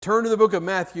Turn to the book of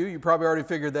Matthew. You probably already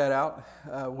figured that out.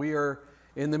 We are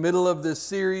in the middle of this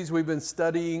series. We've been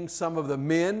studying some of the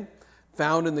men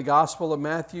found in the Gospel of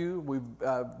Matthew. We've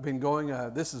been going,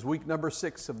 this is week number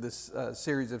 6 of this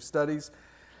series of studies.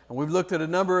 And we've looked at a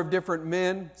number of different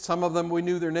men. Some of them we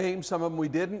knew their names, some of them we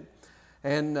didn't.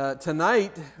 And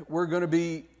tonight we're going to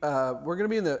be in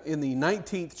the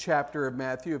 19th chapter of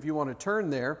Matthew, if you want to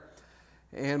turn there.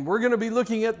 And we're going to be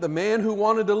looking at the man who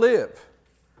wanted to live.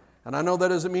 And I know that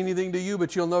doesn't mean anything to you,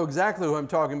 but you'll know exactly who I'm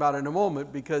talking about in a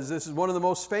moment, because this is one of the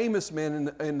most famous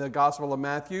men in the Gospel of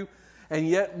Matthew, and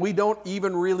yet we don't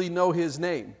even really know his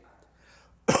name.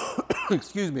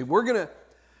 Excuse me. We're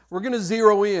gonna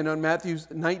zero in on Matthew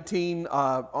 19,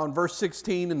 on verse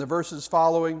 16 and the verses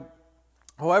following.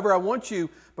 However, I want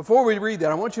you, before we read that,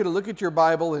 I want you to look at your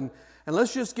Bible and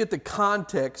let's just get the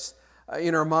context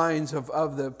in our minds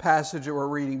of the passage that we're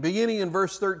reading. Beginning in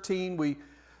verse 13,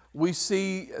 we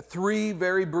see 3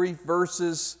 very brief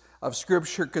verses of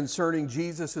Scripture concerning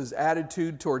Jesus'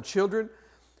 attitude toward children.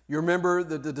 You remember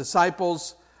that the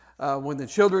disciples, when the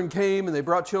children came and they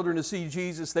brought children to see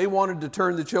Jesus, they wanted to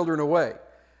turn the children away.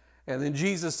 And then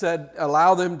Jesus said,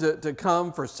 allow them to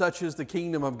come, for such is the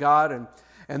kingdom of God.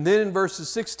 And then in verses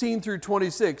 16 through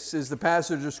 26 is the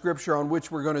passage of Scripture on which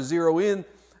we're going to zero in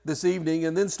this evening.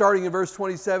 And then starting in verse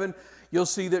 27, you'll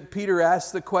see that Peter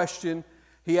asked the question.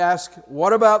 He asked,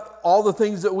 what about all the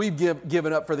things that we've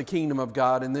given up for the kingdom of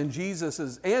God? And then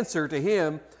Jesus' answer to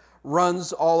him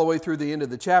runs all the way through the end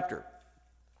of the chapter.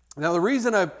 Now, the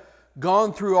reason I've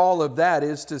gone through all of that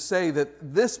is to say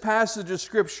that this passage of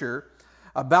Scripture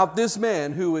about this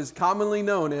man who is commonly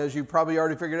known, as you probably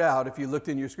already figured out if you looked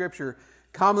in your Scripture,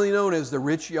 commonly known as the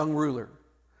rich young ruler.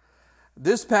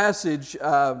 This passage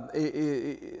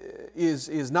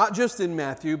is not just in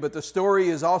Matthew, but the story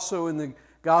is also in the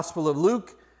Gospel of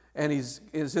Luke, and is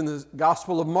in the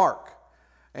Gospel of Mark.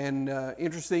 And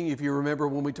interesting, if you remember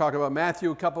when we talked about Matthew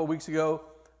a couple of weeks ago,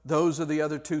 those are the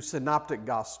other 2 synoptic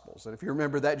Gospels. And if you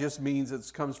remember, that just means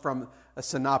it comes from a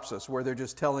synopsis, where they're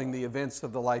just telling the events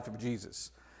of the life of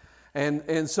Jesus.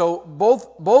 And so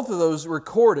both of those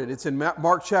recorded. It's in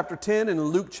Mark chapter 10 and in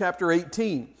Luke chapter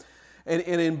 18. And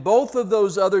in both of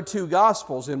those other 2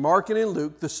 Gospels, in Mark and in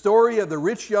Luke, the story of the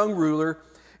rich young ruler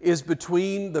is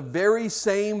between the very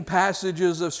same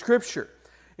passages of Scripture.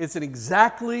 It's in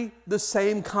exactly the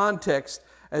same context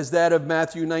as that of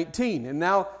Matthew 19. And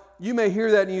now you may hear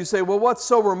that and you say, well, what's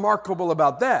so remarkable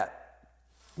about that?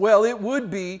 Well, it would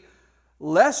be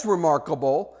less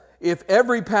remarkable if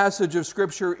every passage of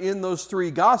Scripture in those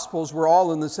 3 Gospels were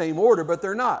all in the same order, but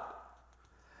they're not.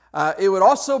 It would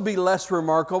also be less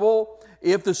remarkable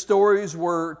if the stories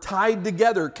were tied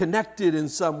together, connected in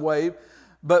some way.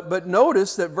 But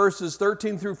notice that verses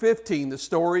 13 through 15, the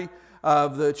story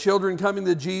of the children coming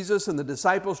to Jesus and the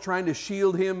disciples trying to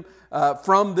shield him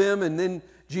from them, and then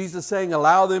Jesus saying,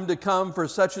 allow them to come, for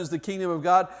such is the kingdom of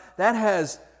God, that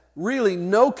has really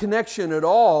no connection at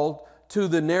all to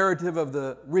the narrative of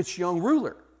the rich young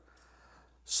ruler.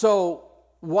 So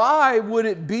why would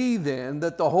it be then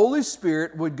that the Holy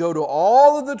Spirit would go to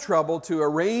all of the trouble to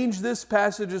arrange this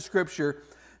passage of Scripture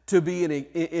to be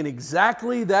in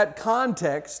exactly that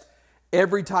context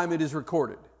every time it is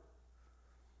recorded?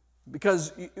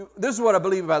 Because this is what I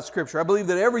believe about Scripture. I believe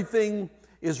that everything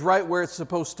is right where it's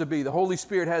supposed to be. The Holy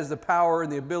Spirit has the power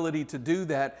and the ability to do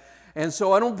that. And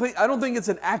so I don't think it's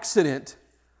an accident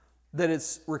that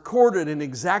it's recorded in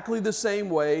exactly the same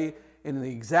way, in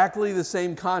exactly the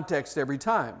same context every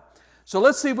time. So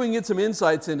let's see if we can get some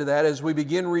insights into that as we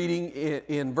begin reading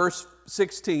in verse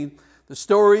 16, the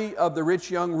story of the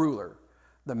rich young ruler,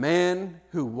 the man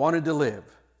who wanted to live.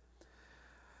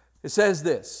 It says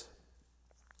this,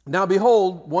 now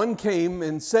behold, one came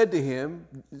and said to him,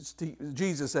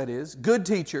 Jesus that is, good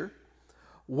teacher,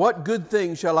 what good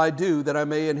thing shall I do that I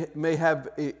may have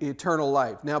eternal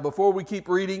life? Now before we keep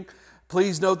reading,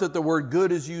 please note that the word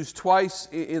good is used twice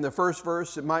in the first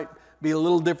verse. It might be a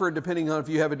little different depending on if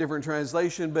you have a different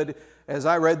translation, but as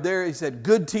I read there, he said,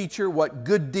 good teacher, what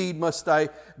good deed must I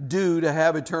do to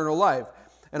have eternal life?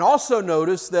 And also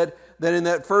notice that in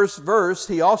that first verse,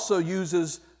 he also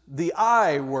uses the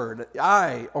I word,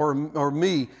 I or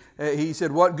me. He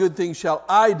said, what good thing shall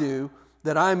I do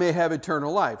that I may have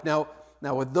eternal life? Now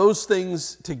with those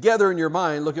things together in your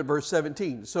mind, look at verse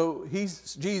 17. So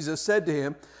Jesus said to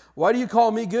him, why do you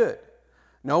call me good?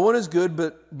 No one is good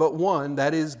but one,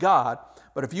 that is God.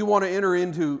 But if you want to enter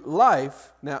into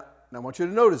life, now I want you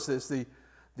to notice this, the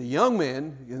young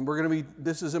man, and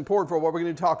this is important for what we're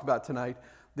going to talk about tonight.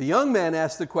 The young man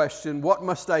asked the question, what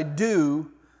must I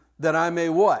do that I may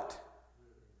what?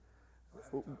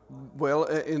 Well,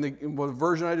 in the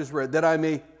version I just read, that I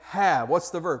may have. What's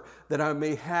the verb? That I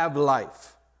may have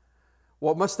life.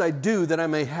 What must I do that I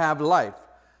may have life?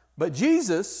 But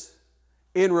Jesus,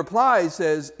 in reply,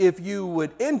 says, if you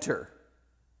would enter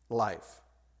life.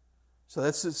 So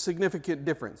that's a significant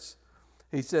difference.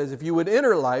 He says, if you would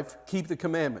enter life, keep the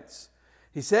commandments.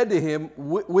 He said to him,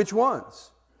 which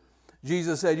ones?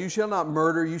 Jesus said, you shall not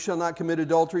murder, you shall not commit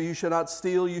adultery, you shall not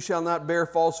steal, you shall not bear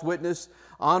false witness,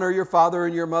 honor your father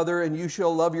and your mother, and you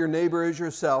shall love your neighbor as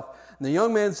yourself. And the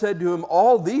young man said to him,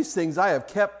 all these things I have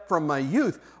kept from my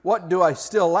youth. What do I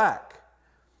still lack?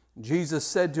 Jesus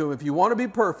said to him, if you want to be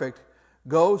perfect,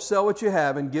 go sell what you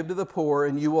have and give to the poor,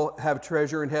 and you will have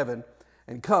treasure in heaven.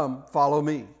 And come, follow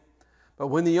me. But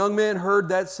when the young man heard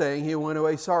that saying, he went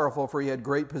away sorrowful, for he had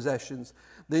great possessions.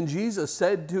 Then Jesus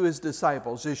said to his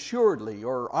disciples, assuredly,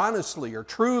 or honestly, or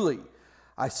truly,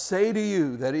 I say to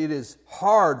you that it is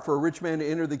hard for a rich man to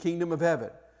enter the kingdom of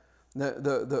heaven.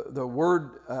 The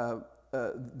word,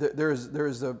 there is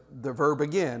the verb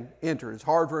again, enter. It's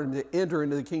hard for him to enter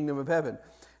into the kingdom of heaven.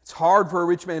 It's hard for a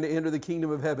rich man to enter the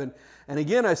kingdom of heaven. And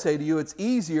again, I say to you, it's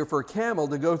easier for a camel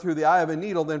to go through the eye of a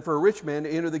needle than for a rich man to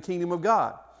enter the kingdom of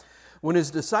God. When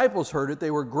his disciples heard it, they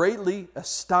were greatly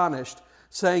astonished,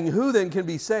 saying, who then can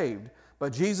be saved?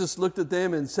 But Jesus looked at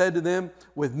them and said to them,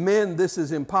 with men this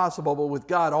is impossible, but with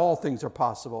God all things are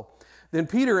possible. Then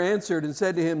Peter answered and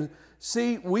said to him,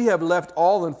 see, we have left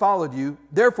all and followed you.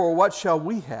 Therefore, what shall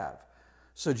we have?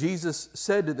 So Jesus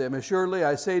said to them, assuredly,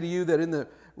 I say to you that in the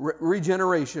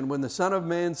regeneration, when the Son of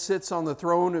Man sits on the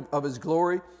throne of his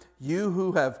glory, you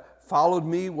who have followed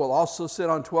me will also sit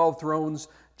on 12 thrones,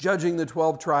 judging the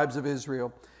 12 tribes of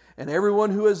Israel. And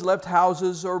everyone who has left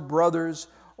houses or brothers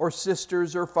or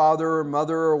sisters or father or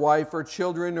mother or wife or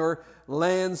children or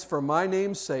lands for my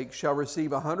name's sake shall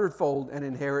receive 100-fold and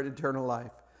inherit eternal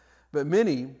life. But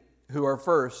many who are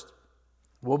first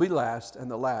will be last,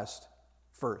 and the last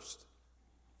first.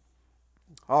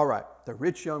 All right, the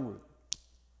rich young ruler.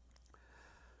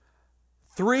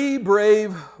 3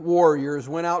 brave warriors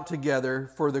went out together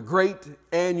for the great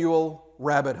annual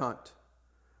rabbit hunt.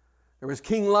 There was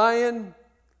King Lion,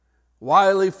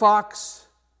 Wily Fox,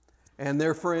 and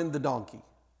their friend the donkey.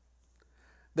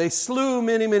 They slew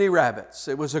many, many rabbits.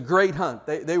 It was a great hunt.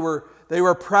 They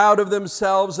were proud of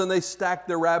themselves, and they stacked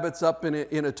the rabbits up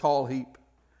in a tall heap.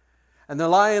 And the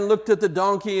lion looked at the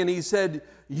donkey and he said,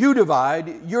 you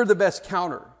divide, you're the best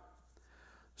counter.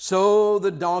 So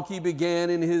the donkey began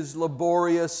in his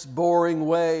laborious, boring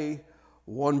way,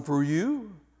 1 for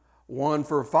you, 1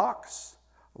 for Fox,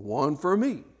 1 for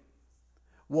me.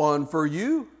 1 for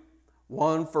you,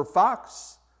 1 for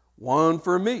Fox, 1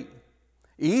 for me.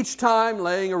 Each time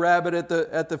laying a rabbit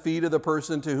at the feet of the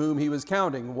person to whom he was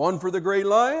counting. 1 for the great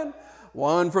lion,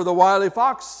 1 for the wily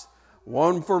fox,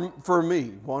 1 for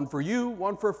me. 1 for you,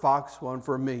 1 for Fox, 1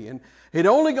 for me. And he'd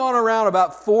only gone around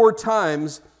about 4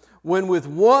 times when with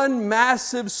one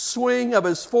massive swing of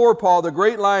his forepaw, the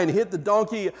great lion hit the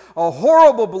donkey a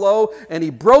horrible blow, and he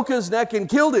broke his neck and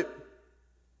killed it.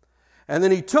 And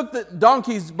then he took the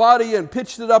donkey's body and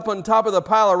pitched it up on top of the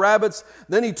pile of rabbits.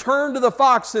 Then he turned to the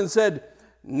fox and said,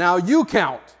 now you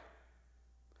count.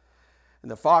 And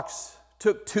the fox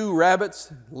took 2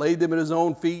 rabbits, laid them at his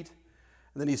own feet.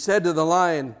 And then he said to the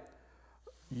lion,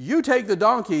 you take the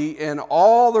donkey and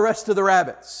all the rest of the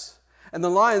rabbits. And the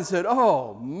lion said,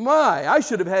 oh my, I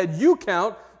should have had you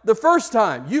count the first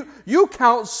time. You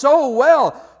count so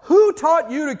well. Who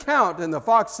taught you to count? And the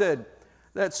fox said,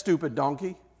 that stupid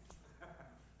donkey.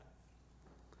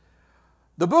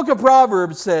 The book of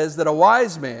Proverbs says that a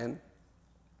wise man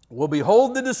will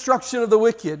behold the destruction of the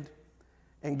wicked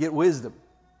and get wisdom.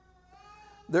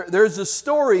 There's a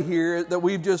story here that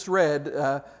we've just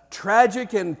read,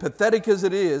 tragic and pathetic as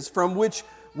it is, from which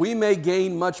we may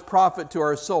gain much profit to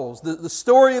our souls. The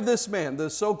story of this man, the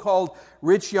so-called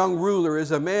rich young ruler,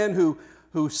 is a man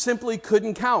who simply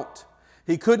couldn't count.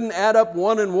 He couldn't add up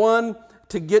 1 and 1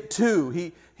 to get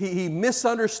 2. He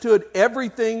misunderstood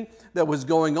everything that was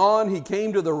going on. He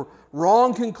came to the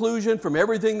wrong conclusion from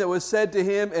everything that was said to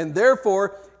him, and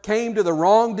therefore came to the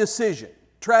wrong decision,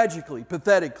 tragically,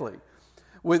 pathetically.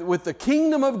 With the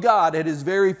kingdom of God at his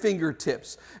very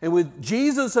fingertips, and with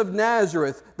Jesus of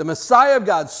Nazareth, the Messiah of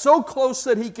God, so close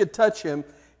that he could touch him,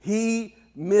 he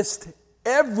missed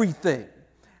everything.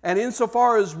 And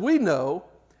insofar as we know,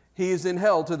 he is in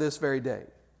hell to this very day.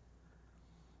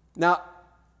 Now,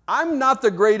 I'm not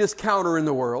the greatest counter in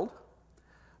the world,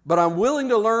 but I'm willing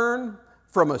to learn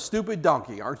from a stupid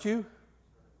donkey, aren't you?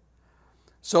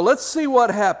 So let's see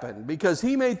what happened, because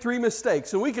he made 3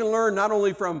 mistakes. And we can learn not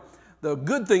only from the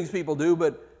good things people do,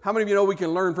 but how many of you know we can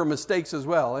learn from mistakes as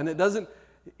well? And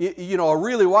a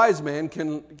really wise man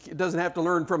doesn't have to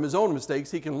learn from his own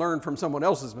mistakes. He can learn from someone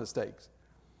else's mistakes.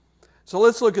 So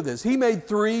let's look at this. He made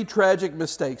 3 tragic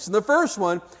mistakes. And the first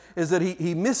one is that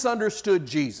he misunderstood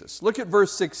Jesus. Look at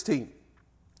verse 16.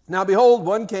 Now behold,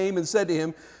 one came and said to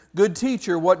him, "Good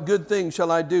teacher, what good thing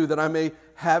shall I do that I may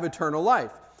have eternal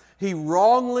life?" He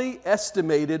wrongly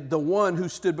estimated the one who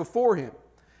stood before him.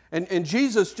 And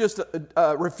Jesus just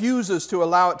refuses to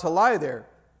allow it to lie there.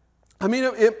 I mean,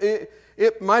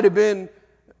 it might have been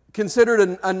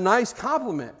considered a nice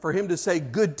compliment for him to say,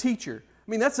 "Good teacher."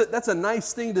 I mean, that's a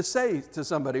nice thing to say to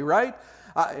somebody, right?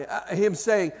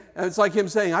 It's like him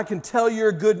saying, "I can tell you're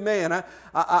a good man.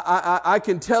 I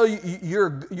can tell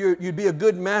you'd be a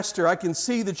good master. I can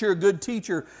see that you're a good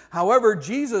teacher." However,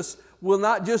 Jesus will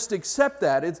not just accept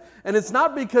that. It's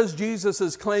not because Jesus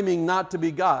is claiming not to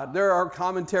be God. There are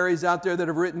commentaries out there that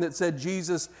have written that said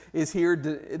Jesus is here,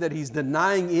 that he's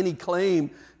denying any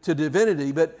claim to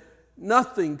divinity, but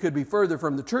nothing could be further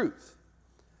from the truth.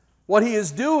 What he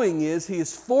is doing is he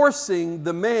is forcing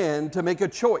the man to make a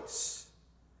choice.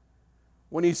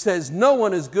 When he says no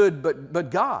one is good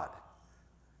but God.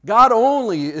 God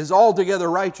only is altogether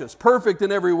righteous, perfect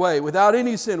in every way, without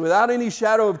any sin, without any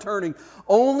shadow of turning.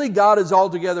 Only God is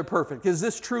altogether perfect. Is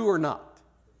this true or not?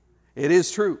 It is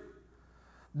true.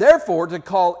 Therefore, to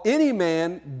call any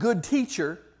man good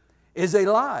teacher is a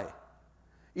lie.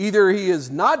 Either he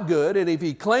is not good, and if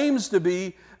he claims to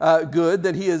be good,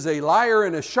 then he is a liar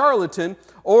and a charlatan,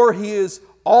 or he is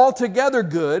altogether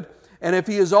good. And if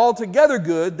he is altogether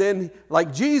good, then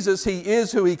like Jesus, he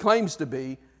is who he claims to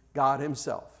be, God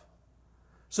himself.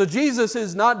 So Jesus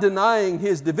is not denying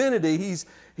his divinity.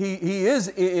 He is,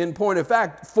 in point of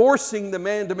fact, forcing the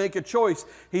man to make a choice.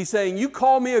 He's saying, "You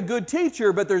call me a good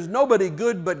teacher, but there's nobody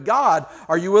good but God.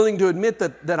 Are you willing to admit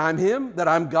that I'm him, that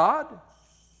I'm God?"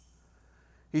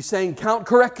 He's saying, count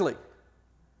correctly.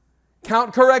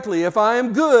 Count correctly. If I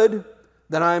am good,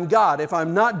 then I am God. If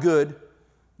I'm not good,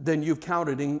 then you've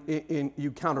counted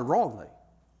wrongly.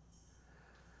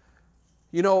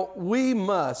 You know, we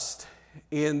must,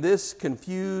 in this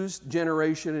confused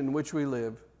generation in which we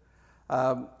live,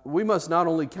 we must not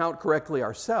only count correctly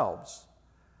ourselves,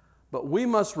 but we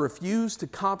must refuse to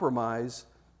compromise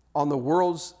on the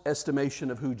world's estimation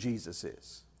of who Jesus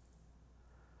is.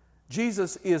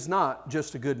 Jesus is not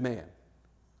just a good man.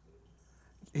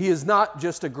 He is not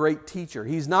just a great teacher.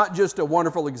 He's not just a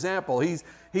wonderful example.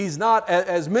 He's not,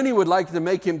 as many would like to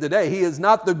make him today, he is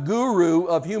not the guru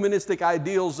of humanistic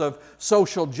ideals of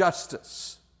social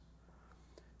justice.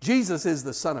 Jesus is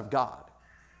the Son of God.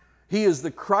 He is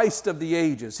the Christ of the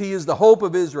ages. He is the hope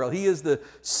of Israel. He is the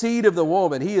seed of the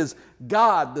woman. He is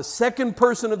God, the second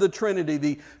person of the Trinity,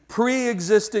 the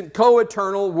pre-existent,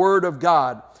 co-eternal Word of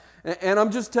God. And I'm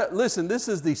just, listen, this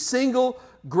is the single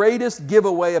greatest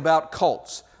giveaway about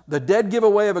cults. The dead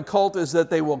giveaway of a cult is that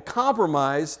they will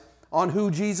compromise on who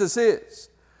Jesus is.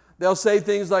 They'll say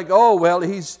things like, "Oh, well,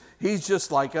 he's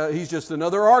just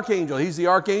another archangel. He's the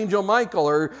Archangel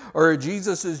Michael," or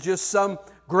Jesus is just some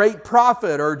great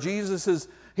prophet, or he's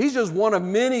just one of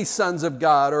many sons of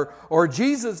God, or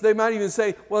Jesus, they might even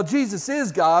say, "Well, Jesus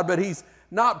is God, but he's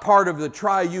not part of the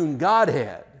triune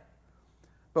Godhead."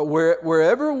 But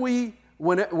wherever we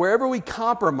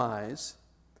compromise,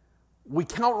 we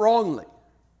count wrongly.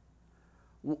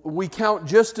 We count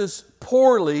just as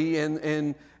poorly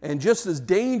and just as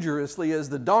dangerously as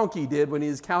the donkey did when he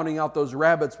was counting out those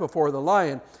rabbits before the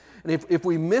lion. And if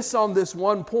we miss on this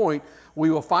one point, we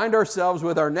will find ourselves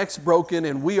with our necks broken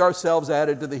and we ourselves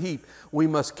added to the heap. We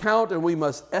must count and we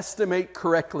must estimate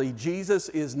correctly. Jesus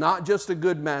is not just a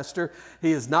good master.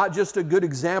 He is not just a good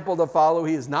example to follow.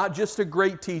 He is not just a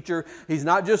great teacher. He's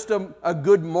not just a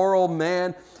good moral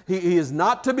man. He is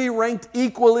not to be ranked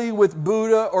equally with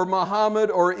Buddha or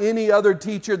Muhammad or any other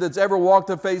teacher that's ever walked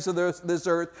the face of this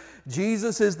earth.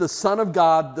 Jesus is the Son of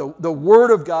God, the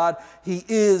Word of God. He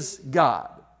is God.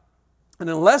 And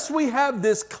unless we have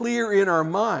this clear in our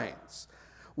minds,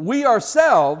 we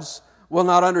ourselves will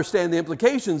not understand the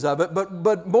implications of it,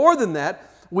 but more than that,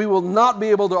 we will not be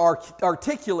able to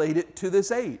articulate it to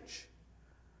this age.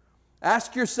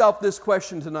 Ask yourself this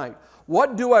question tonight.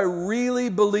 What do I really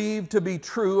believe to be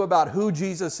true about who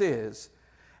Jesus is?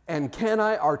 And can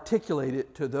I articulate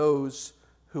it to those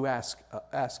who ask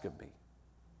of me?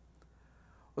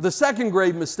 Well, the second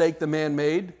grave mistake the man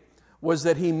made was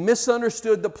that he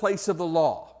misunderstood the place of the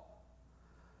law.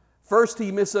 First,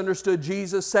 he misunderstood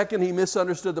Jesus. Second, he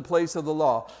misunderstood the place of the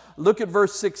law. Look at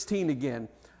verse 16 again.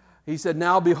 He said,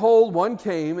 "Now behold, one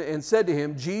came and said to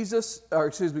him,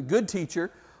 good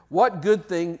teacher, what good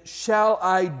thing shall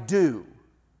I do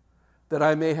that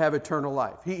I may have eternal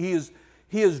life?" He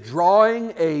He is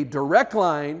drawing a direct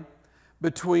line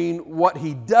between what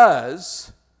he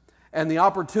does and the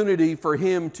opportunity for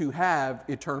him to have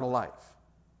eternal life.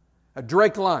 A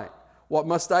direct line. What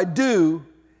must I do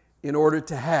in order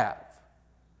to have?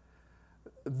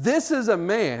 This is a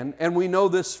man, and we know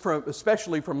this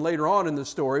especially from later on in the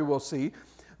story, we'll see.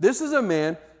 This is a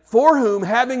man for whom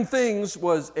having things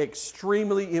was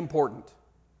extremely important.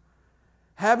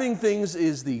 Having things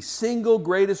is the single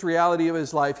greatest reality of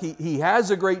his life. He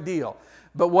has a great deal.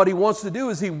 But what he wants to do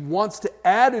is he wants to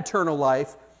add eternal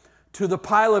life to the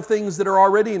pile of things that are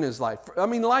already in his life. I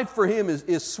mean, life for him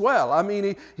is swell. I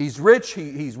mean, he's rich,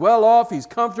 he's well off, he's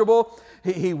comfortable.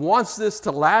 He wants this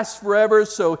to last forever,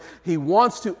 so he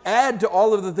wants to add to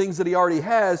all of the things that he already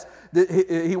has.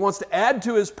 He wants to add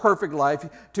to his perfect life,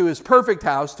 to his perfect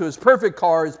house, to his perfect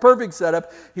car, his perfect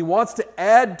setup. He wants to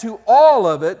add to all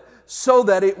of it so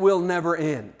that it will never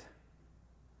end.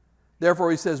 Therefore,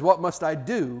 he says, what must I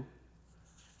do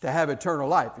to have eternal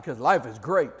life? Because life is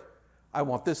great. I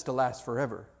want this to last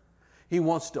forever. He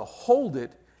wants to hold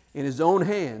it in his own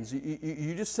hands.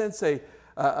 You just sense a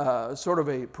sort of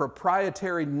a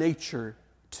proprietary nature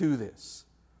to this.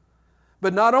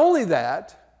 But not only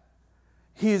that,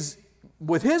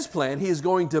 with his plan, he is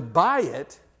going to buy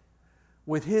it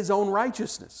with his own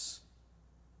righteousness.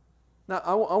 Now,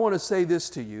 I want to say this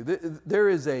to you. There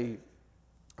is a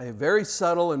very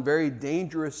subtle and very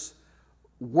dangerous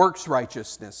works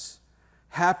righteousness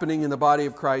happening in the body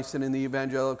of Christ and in the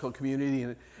evangelical community,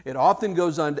 and it often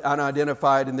goes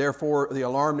unidentified, and therefore the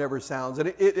alarm never sounds.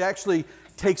 And it actually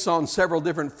takes on several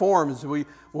different forms. We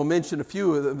will mention a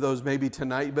few of those maybe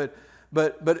tonight,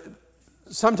 but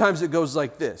sometimes it goes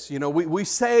like this. You know, we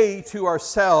say to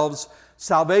ourselves,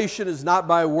 salvation is not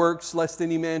by works, lest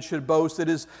any man should boast. It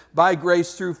is by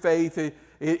grace through faith. It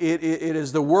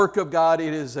is the work of God.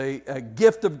 It is a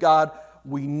gift of God.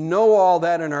 We know all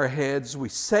that in our heads. We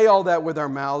say all that with our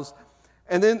mouths.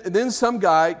 And then some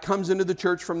guy comes into the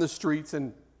church from the streets,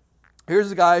 and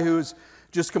here's a guy who's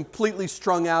just completely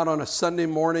strung out on a Sunday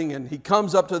morning, and he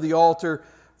comes up to the altar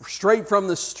straight from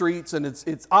the streets, and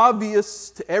it's obvious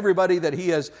to everybody that he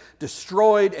has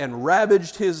destroyed and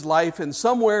ravaged his life. And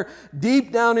somewhere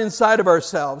deep down inside of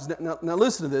ourselves, now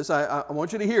listen to this, I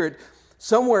want you to hear it.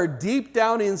 Somewhere deep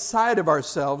down inside of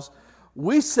ourselves,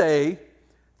 we say,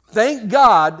 thank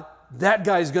God that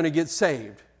guy's going to get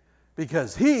saved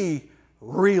because he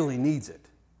really needs it.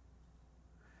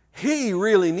 He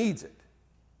really needs it.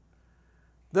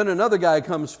 Then another guy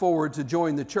comes forward to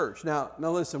join the church. Now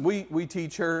listen, we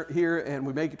teach here and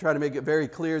we try to make it very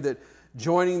clear that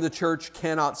joining the church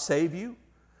cannot save you.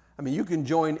 I mean, you can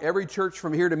join every church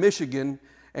from here to Michigan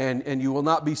and you will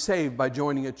not be saved by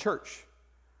joining a church.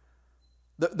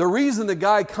 The reason the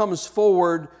guy comes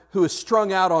forward who is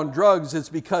strung out on drugs is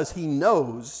because he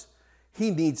knows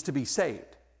he needs to be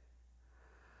saved.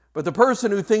 But the person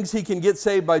who thinks he can get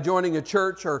saved by joining a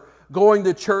church or going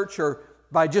to church or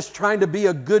by just trying to be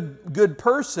a good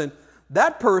person,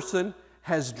 that person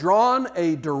has drawn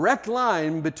a direct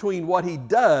line between what he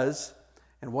does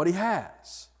and what he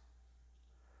has.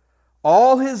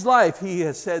 All his life he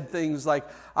has said things like,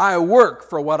 I work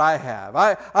for what I have.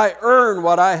 I earn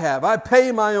what I have. I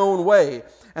pay my own way.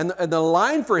 And the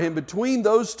line for him between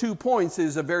those 2 points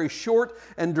is a very short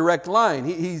and direct line.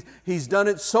 He's done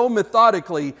it so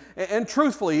methodically. And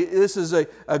truthfully, this is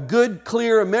a good,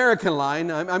 clear American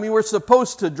line. I mean, we're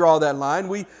supposed to draw that line.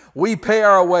 We pay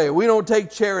our way. We don't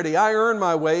take charity. I earn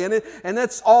my way. And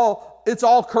that's all, it's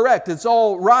all correct. It's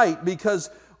all right because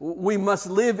we must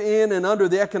live in and under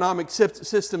the economic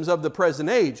systems of the present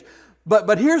age.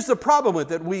 But here's the problem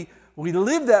with it. We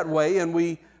live that way and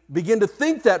we begin to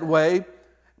think that way.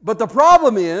 But the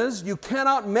problem is you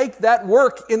cannot make that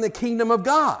work in the kingdom of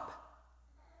God.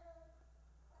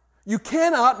 You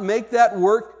cannot make that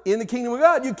work in the kingdom of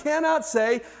God. You cannot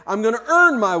say, I'm going to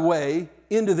earn my way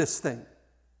into this thing.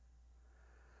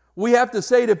 What we have to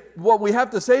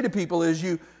say to people is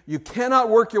you cannot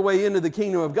work your way into the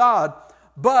kingdom of God.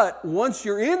 But once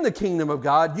you're in the kingdom of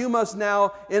God, you must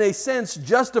now, in a sense,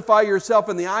 justify yourself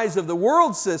in the eyes of the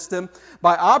world system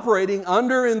by operating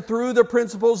under and through the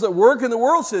principles that work in the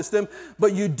world system,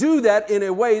 but you do that in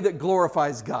a way that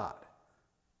glorifies God.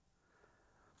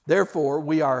 Therefore,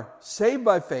 we are saved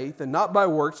by faith and not by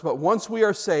works, but once we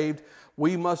are saved,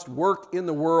 we must work in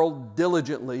the world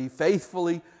diligently,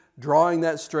 faithfully, drawing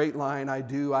that straight line, I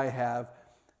do, I have,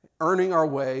 earning our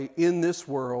way in this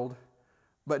world,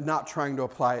 but not trying to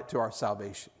apply it to our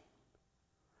salvation.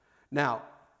 Now,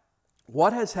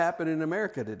 what has happened in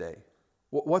America today?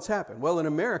 What's happened? Well, in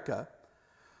America,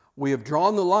 we have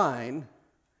drawn the line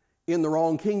in the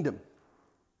wrong kingdom.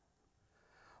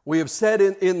 We have said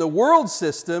in the world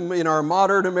system, in our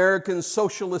modern American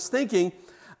socialist thinking,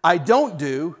 I don't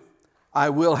do, I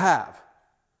will have.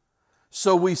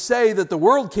 So we say that the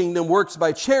world kingdom works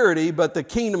by charity, but the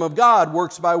kingdom of God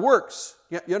works by works.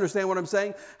 You understand what I'm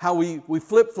saying? How we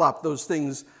flip-flop those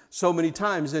things so many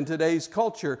times in today's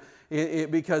culture.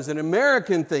 Because in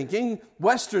American thinking,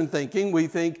 Western thinking, we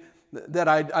think that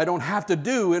I don't have to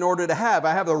do in order to have.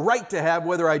 I have the right to have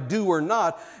whether I do or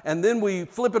not. And then we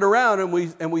flip it around and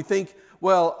we think,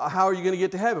 well, how are you going to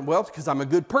get to heaven? Well, because I'm a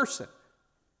good person.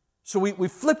 So we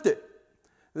flipped it.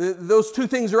 Those two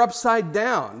things are upside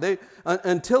down.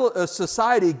 Until a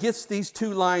society gets these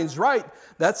two lines right,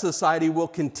 that society will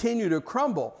continue to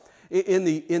crumble. In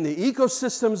the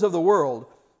ecosystems of the world,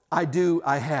 I do,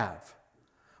 I have.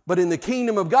 But in the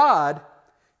kingdom of God,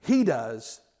 He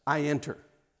does, I enter.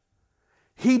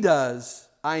 He does,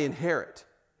 I inherit.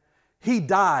 He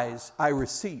dies, I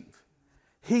receive.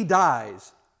 He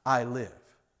dies, I live.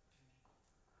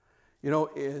 You know,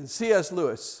 in C.S.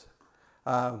 Lewis,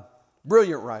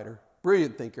 brilliant writer,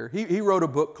 brilliant thinker, he wrote a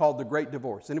book called The Great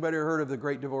Divorce. Anybody ever heard of The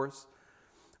Great Divorce?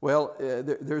 Well,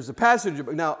 there's a passage.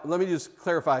 Now, let me just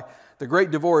clarify. The Great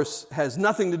Divorce has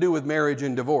nothing to do with marriage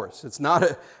and divorce.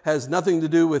 Has nothing to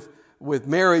do with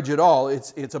marriage at all.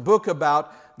 It's a book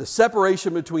about the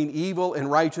separation between evil and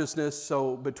righteousness,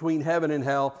 so between heaven and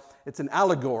hell. It's an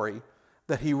allegory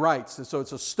that he writes. And so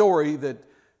it's a story that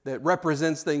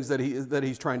represents things that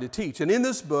he's trying to teach. And in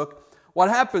this book, what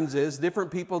happens is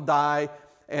different people die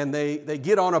and they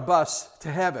get on a bus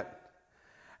to heaven.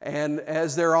 And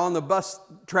as they're on the bus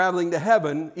traveling to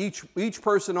heaven, each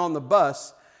person on the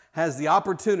bus has the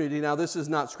opportunity. Now, this is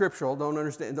not scriptural. Don't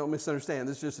misunderstand.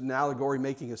 This is just an allegory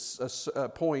making a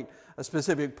point, a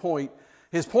specific point.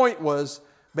 His point was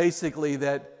basically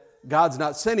that God's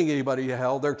not sending anybody to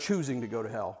hell. They're choosing to go to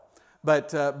hell. But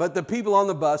the people on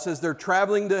the bus, as they're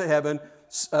traveling to heaven,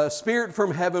 a spirit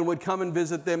from heaven would come and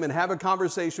visit them and have a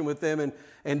conversation with them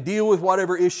and deal with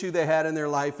whatever issue they had in their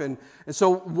life. And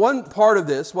so one part of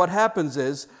this, what happens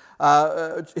is,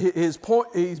 his point,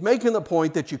 he's making the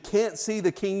point that you can't see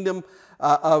the kingdom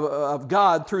of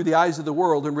God through the eyes of the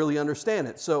world and really understand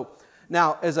it. So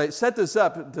now, as I set this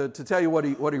up to tell you what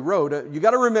he wrote, you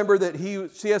got to remember that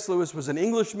C.S. Lewis was an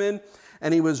Englishman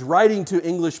and he was writing to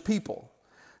English people.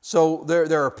 So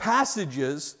there are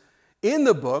passages in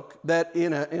the book that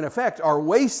in effect are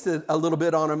wasted a little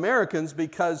bit on Americans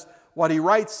because what he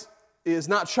writes is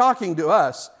not shocking to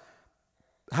us.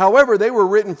 However, they were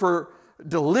written for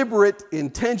deliberate,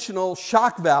 intentional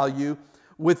shock value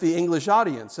with the English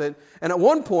audience. And at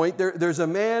one point, there's a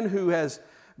man who has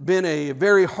been a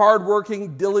very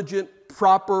hardworking, diligent,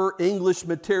 proper English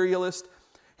materialist.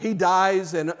 He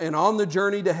dies, and on the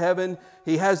journey to heaven,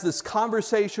 he has this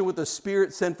conversation with the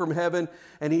Spirit sent from heaven,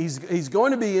 and he's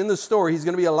going to be in the story. He's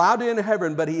going to be allowed to enter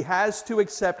heaven, but he has to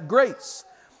accept grace.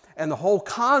 And the whole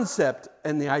concept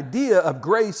and the idea of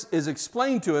grace is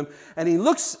explained to him, and he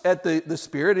looks at the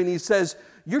Spirit and he says,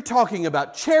 "You're talking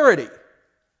about charity."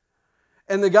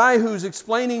 And the guy who's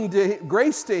explaining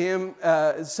grace to him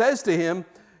says to him,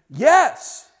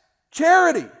 "Yes,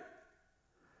 charity."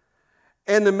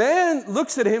 And the man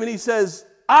looks at him and he says,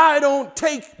 "I don't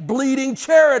take bleeding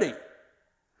charity."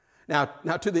 Now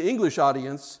to the English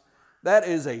audience, that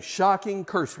is a shocking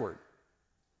curse word.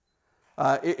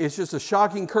 It's just a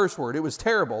shocking curse word. It was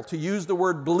terrible. To use the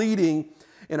word bleeding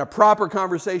in a proper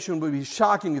conversation would be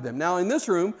shocking to them. Now in this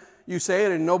room, you say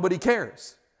it and nobody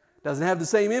cares. It doesn't have the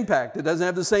same impact. It doesn't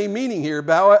have the same meaning here.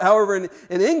 But however,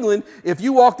 in England, if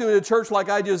you walked into a church like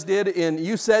I just did and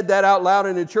you said that out loud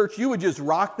in a church, you would just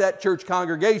rock that church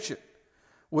congregation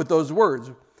with those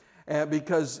words.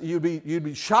 Because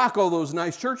you'd shock all those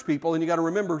nice church people. And you got to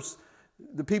remember,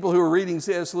 the people who were reading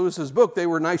C.S. Lewis's book, they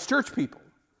were nice church people.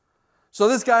 So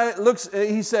this guy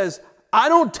he says, "I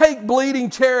don't take bleeding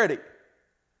charity."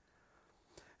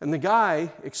 And the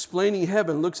guy explaining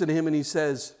heaven looks at him and he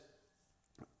says,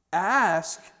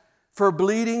 "Ask for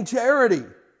bleeding charity."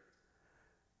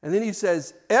 And then he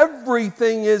says,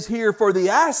 "Everything is here for the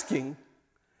asking,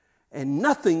 and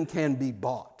nothing can be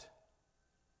bought."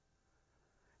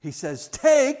 He says,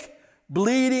 "Take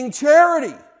bleeding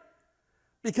charity,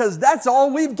 because that's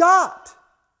all we've got."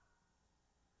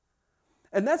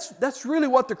 And that's really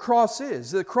what the cross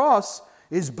is. The cross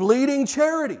is bleeding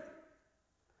charity.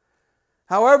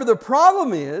 However, the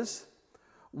problem is,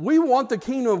 we want the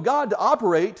kingdom of God to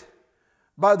operate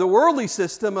by the worldly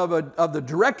system of the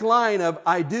direct line of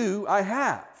I do, I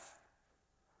have.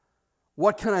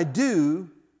 What can I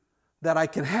do that I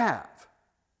can have?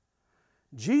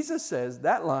 Jesus says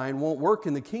that line won't work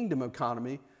in the kingdom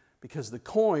economy because the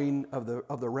coin of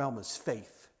the realm is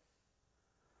faith.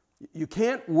 You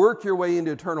can't work your way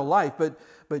into eternal life.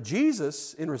 But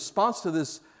Jesus, in response to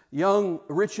this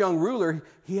rich young ruler,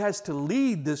 he has to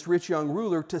lead this rich young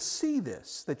ruler to see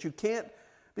this, that you can't,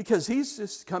 because he's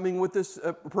just coming with this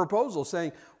proposal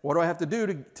saying, what do I have to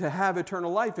do to have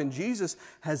eternal life? And Jesus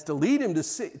has to lead him to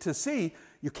see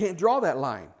you can't draw that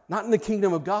line, not in the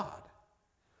kingdom of God.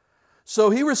 So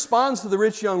he responds to the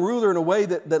rich young ruler in a way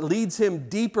that leads him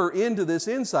deeper into this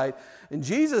insight. And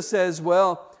Jesus says,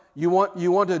 well, you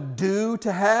want to do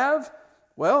to have?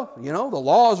 Well, the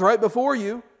law is right before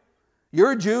you.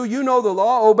 You're a Jew, you know the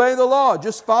law, obey the law,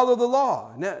 just follow the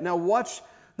law. Now watch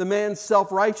the man's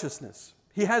self-righteousness.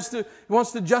 He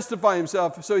wants to justify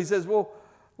himself, so he says, well,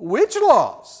 which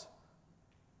laws?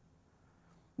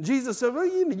 Jesus said,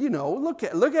 well, look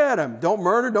at him. Don't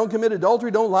murder, don't commit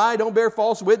adultery, don't lie, don't bear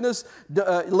false witness,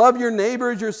 love your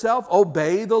neighbor as yourself,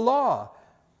 obey the law.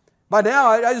 By now,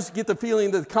 I just get the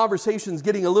feeling that the conversation's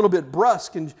getting a little bit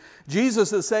brusque, and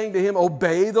Jesus is saying to him,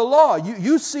 obey the law.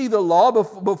 You see the law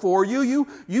before you.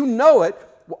 You know it,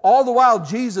 all the while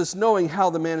Jesus knowing how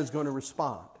the man is going to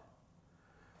respond.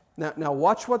 Now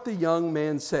watch what the young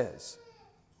man says.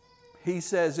 He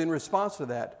says in response to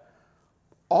that,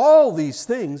 all these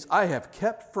things I have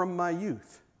kept from my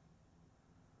youth.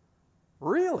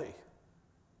 Really?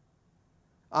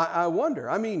 I wonder.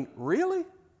 Really?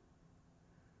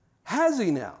 Has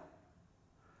he now?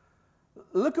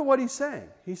 Look at what he's saying.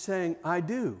 He's saying, I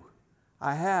do.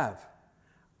 I have.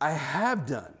 I have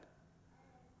done.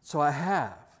 So I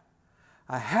have.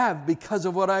 I have because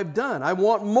of what I've done. I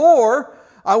want more.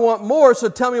 So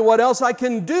tell me what else I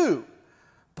can do.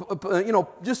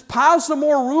 Just pile some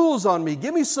more rules on me.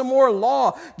 Give me some more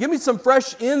law. Give me some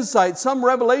fresh insight, some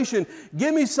revelation.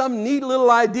 Give me some neat little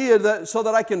idea so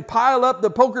that I can pile up the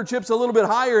poker chips a little bit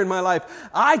higher in my life.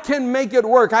 I can make it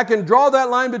work. I can draw that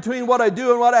line between what I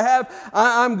do and what I have.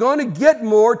 I'm going to get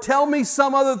more. Tell me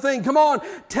some other thing. Come on,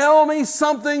 tell me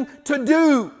something to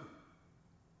do.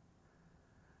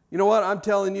 You know what? I'm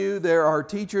telling you, there are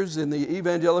teachers in the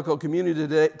evangelical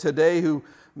community today who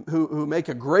make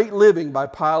a great living by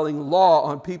piling law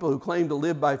on people who claim to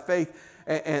live by faith,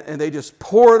 and they just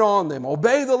pour it on them.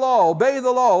 Obey the law, obey the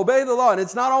law, obey the law. And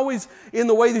it's not always in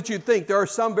the way that you think. There are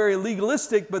some very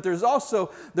legalistic, but there's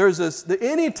this,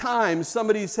 any time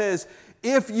somebody says,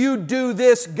 if you do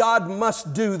this, God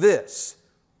must do this.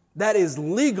 That is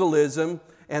legalism,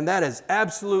 and that is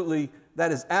absolutely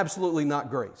not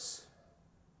grace.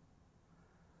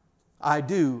 I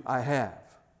do, I have.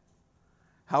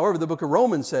 However, the book of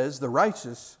Romans says, the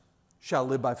righteous shall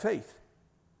live by faith.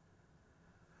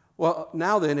 Well,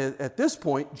 now then, at this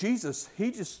point, Jesus,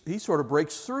 he sort of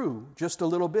breaks through just a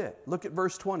little bit. Look at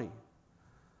verse 20.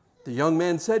 The young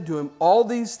man said to him, all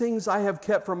these things I have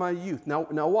kept from my youth.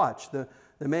 Now watch. The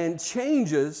man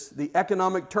changes the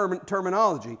economic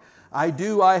terminology. I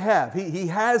do, I have. He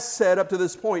has said up to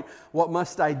this point, what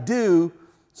must I do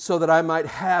so that I might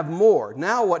have more?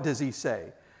 Now what does he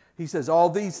say? He says, all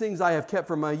these things I have kept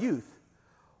from my youth.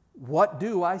 What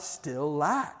do I still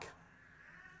lack?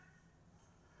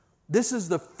 This is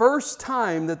the first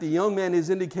time that the young man has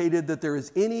indicated that there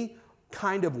is any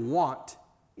kind of want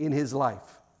in his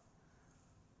life.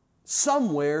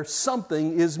 Somewhere,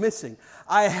 something is missing.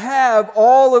 I have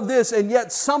all of this, and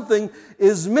yet something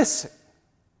is missing.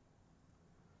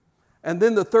 And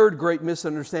then the third great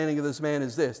misunderstanding of this man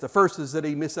is this. The first is that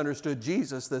he misunderstood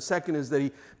Jesus. The second is that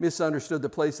he misunderstood the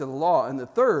place of the law. And the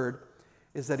third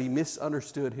is that he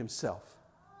misunderstood himself.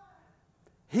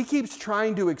 He keeps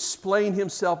trying to explain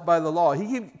himself by the law.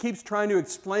 He keeps trying to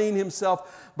explain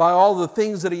himself by all the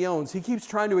things that he owns. He keeps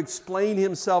trying to explain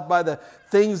himself by the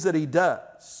things that he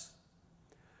does.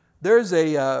 There's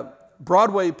a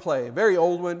Broadway play, a very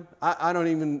old one. I don't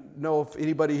even know if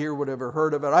anybody here would have ever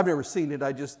heard of it. I've never seen it.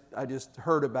 I just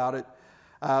heard about it.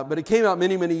 But it came out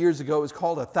many, many years ago. It was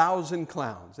called 1,000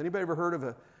 Clowns. Anybody ever heard of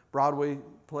a Broadway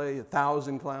play,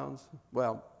 1,000 Clowns?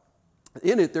 Well,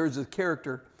 in it, there's a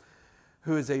character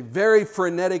who is a very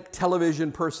frenetic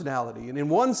television personality. And in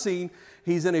one scene,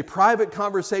 he's in a private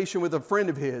conversation with a friend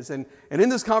of his. And in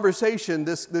this conversation,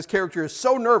 this character is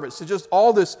so nervous. It's just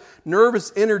all this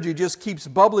nervous energy just keeps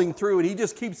bubbling through. And he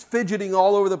just keeps fidgeting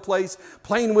all over the place,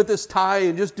 playing with his tie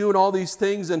and just doing all these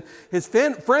things. And his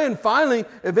friend finally,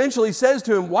 eventually says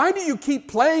to him, why do you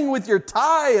keep playing with your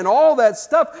tie and all that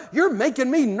stuff? You're making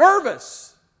me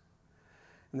nervous.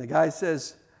 And the guy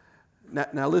says,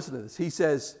 now listen to this. He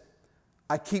says,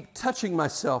 I keep touching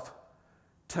myself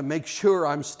to make sure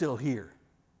I'm still here.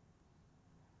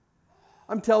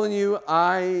 I'm telling you,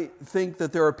 I think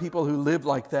that there are people who live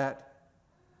like that.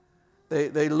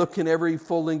 They look in every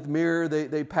full-length mirror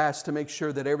they pass to make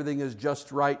sure that everything is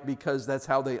just right, because that's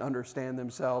how they understand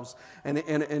themselves.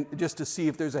 And just to see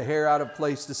if there's a hair out of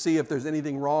place, to see if there's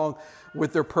anything wrong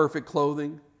with their perfect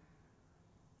clothing.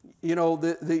 You know,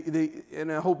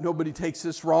 and I hope nobody takes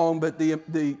this wrong, but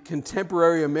the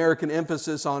contemporary American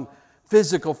emphasis on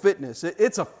physical fitness,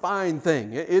 it's a fine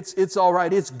thing. It's all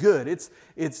right. It's good.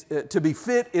 It's to be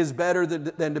fit is better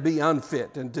than to be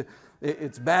unfit, and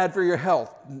it's bad for your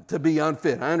health to be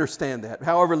unfit. I understand that.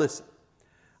 However, listen,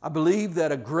 I believe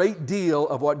that a great deal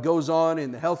of what goes on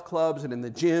in the health clubs and in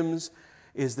the gyms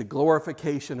is the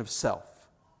glorification of self.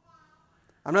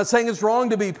 I'm not saying it's wrong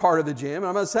to be part of the gym.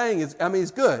 I'm not saying it's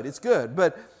good. It's good,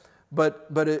 but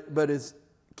it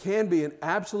can be an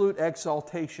absolute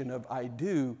exaltation of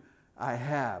I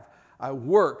have. I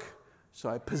work, so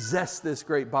I possess this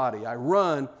great body. I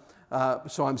run,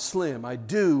 so I'm slim. I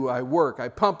work. I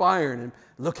pump iron, and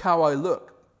look how I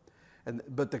look.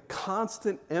 But the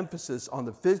constant emphasis on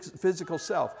the physical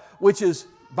self, which is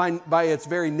by its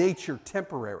very nature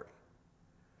temporary,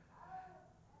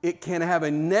 it can have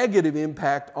a negative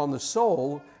impact on the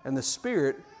soul and the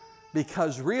spirit,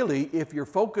 because really, if you're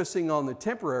focusing on the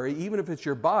temporary, even if it's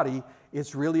your body,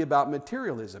 it's really about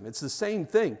materialism. It's the same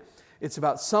thing. It's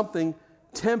about something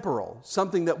temporal,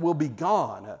 something that will be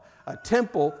gone, a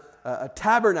temple, a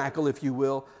tabernacle, if you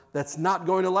will, that's not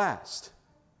going to last.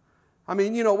 I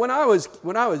mean, you know, when I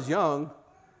was young,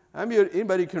 I mean,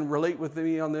 anybody can relate with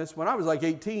me on this. When I was like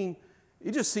 18,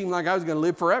 it just seemed like I was going to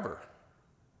live forever.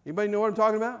 Anybody know what I'm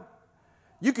talking about?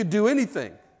 You could do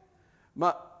anything.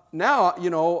 Now,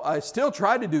 you know, I still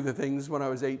try to do the things when I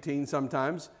was 18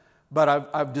 sometimes, but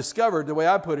I've discovered, the way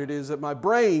I put it, is that my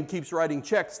brain keeps writing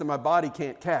checks that my body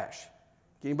can't cash.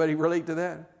 Can anybody relate to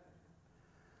that?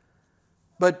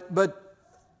 But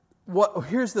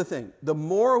here's the thing. The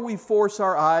more we force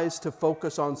our eyes to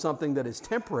focus on something that is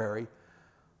temporary,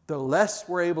 the less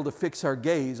we're able to fix our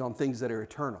gaze on things that are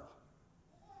eternal,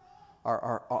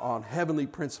 on heavenly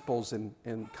principles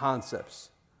and concepts.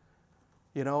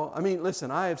 You know, I mean, listen,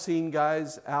 I have seen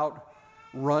guys out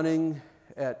running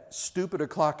at stupid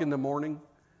o'clock in the morning.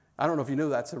 I don't know if you knew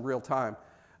that's a real time.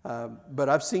 But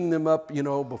I've seen them up, you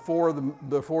know, before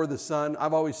the sun.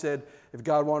 I've always said, if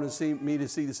God wanted me to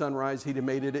see the sunrise, He'd have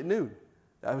made it at noon.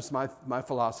 That was my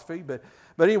philosophy. But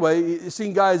anyway, you've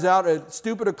seen guys out at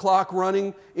stupid o'clock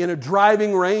running in a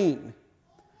driving rain.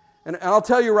 And I'll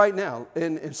tell you right now,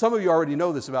 and some of you already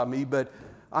know this about me, but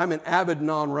I'm an avid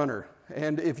non-runner.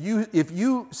 And if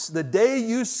the day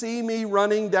you see me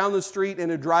running down the street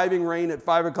in a driving rain at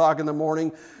 5 o'clock in the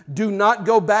morning, do not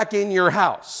go back in your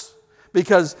house.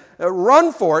 Because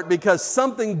run for it, because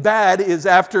something bad is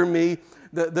after me.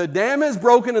 The dam is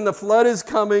broken and the flood is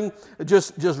coming.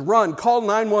 Just run. Call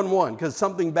 911 because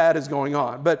something bad is going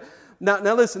on. But now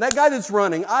listen, that guy that's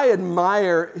running, I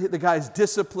admire the guy's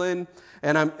discipline,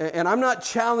 and I'm not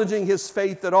challenging his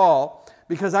faith at all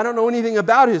because I don't know anything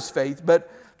about his faith. But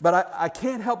I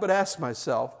can't help but ask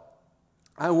myself,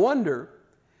 I wonder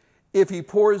if he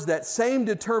pours that same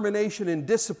determination and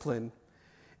discipline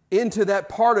into that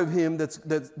part of him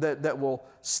that will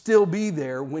still be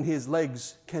there when his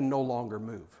legs can no longer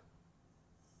move.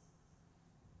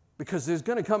 Because there's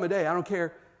going to come a day, I don't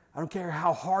care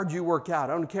how hard you work out,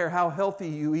 I don't care how healthy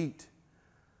you eat,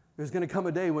 there's going to come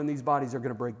a day when these bodies are going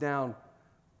to break down,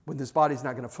 when this body's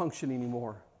not going to function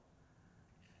anymore.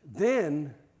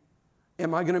 Then,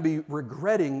 am I going to be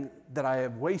regretting that I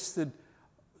have wasted,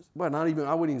 well, I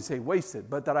wouldn't even say wasted,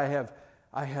 but that I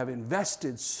have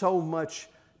invested so much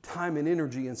time and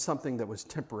energy in something that was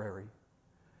temporary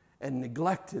and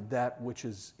neglected that which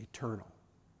is eternal?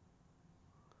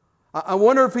 I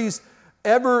wonder if he's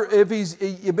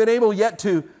been able yet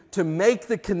to make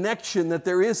the connection that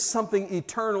there is something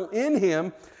eternal in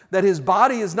him, that his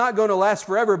body is not going to last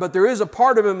forever, but there is a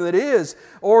part of him that is.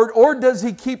 Or does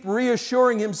he keep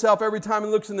reassuring himself every time he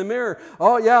looks in the mirror,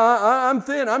 oh yeah, I'm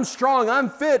thin, I'm strong, I'm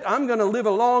fit, I'm going to live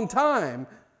a long time.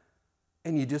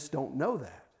 And you just don't know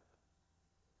that.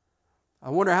 I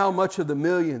wonder how much of the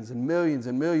millions and millions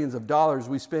and millions of dollars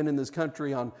we spend in this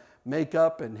country on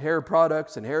makeup and hair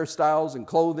products and hairstyles and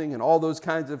clothing and all those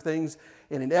kinds of things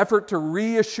in an effort to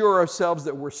reassure ourselves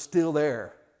that we're still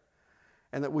there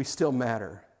and that we still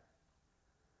matter.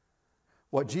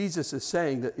 What Jesus is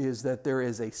saying is that there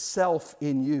is a self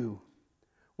in you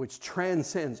which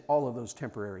transcends all of those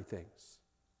temporary things.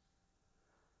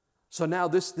 So now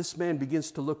this man begins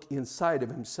to look inside of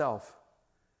himself,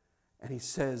 and he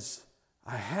says,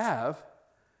 I have,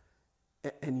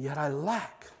 and yet I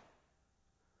lack.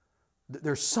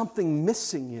 There's something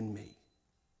missing in me.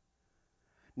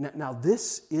 Now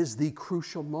this is the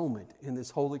crucial moment in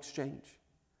this whole exchange.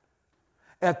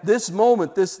 At this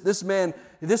moment, this man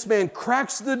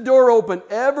cracks the door open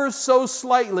ever so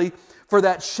slightly for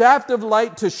that shaft of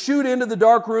light to shoot into the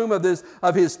dark room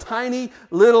of his tiny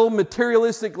little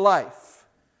materialistic life.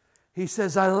 He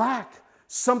says, I lack.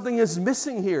 Something is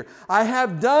missing here.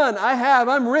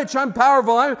 I'm rich, I'm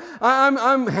powerful,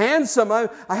 I'm handsome, I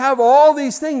have all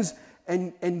these things,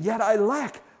 and yet I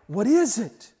lack. What is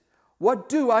it? What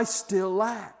do I still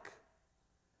lack?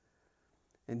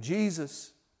 And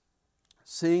Jesus,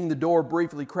 seeing the door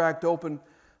briefly cracked open,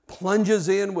 plunges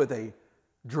in with a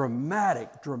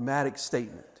dramatic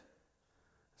statement.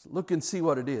 Look and see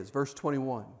what it is. Verse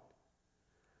 21.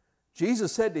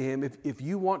 Jesus said to him, if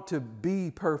you want to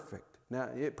be perfect. Now,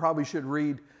 it probably should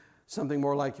read something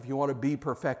more like, if you want to be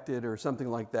perfected or something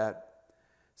like that.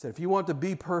 He said, if you want to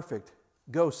be perfect,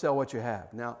 go sell what you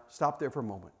have. Now, stop there for a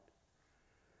moment.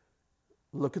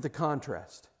 Look at the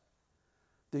contrast.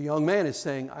 The young man is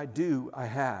saying, I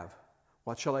have.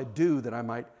 What shall I do that I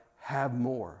might have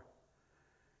more?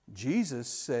 Jesus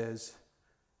says,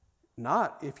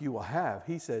 not if you will have.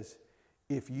 He says,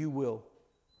 if you will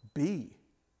be.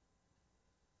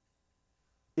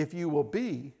 If you will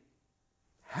be,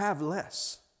 have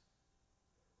less.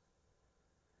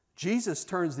 Jesus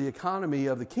turns the economy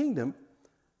of the kingdom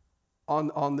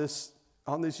on this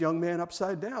young man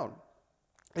upside down.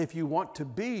 If you want to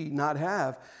be, not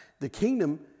have, the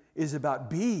kingdom is about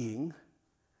being,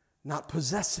 not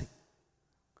possessing.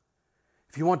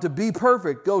 If you want to be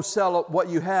perfect, go sell what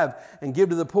you have and give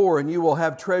to the poor, and you will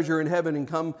have treasure in heaven, and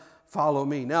come follow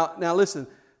me. Now listen,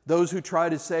 those who try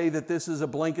to say that this is a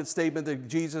blanket statement, that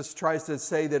Jesus tries to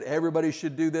say that everybody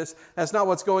should do this, that's not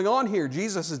what's going on here.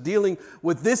 Jesus is dealing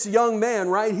with this young man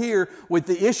right here with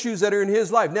the issues that are in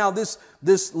his life. Now, this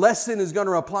lesson is going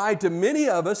to apply to many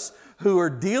of us who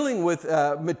are dealing with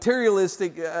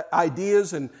materialistic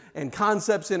ideas and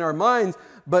concepts in our minds,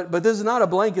 but this is not a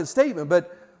blanket statement,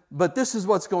 but this is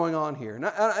what's going on here. And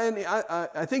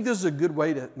I think this is a good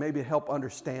way to maybe help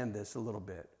understand this a little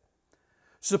bit.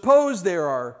 Suppose there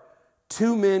are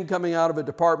two men coming out of a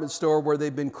department store where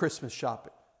they've been Christmas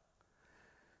shopping.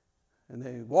 And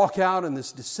they walk out on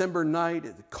this December night.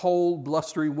 The cold,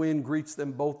 blustery wind greets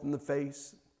them both in the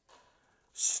face.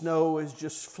 Snow is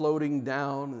just floating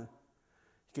down. You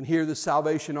can hear the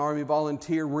Salvation Army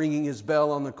volunteer ringing his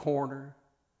bell on the corner.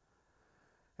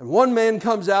 And one man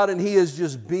comes out and he is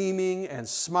just beaming and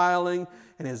smiling,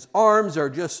 and his arms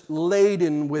are just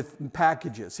laden with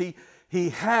packages. He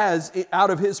has, out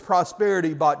of his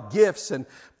prosperity, bought gifts and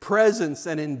presents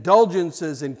and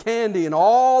indulgences and candy and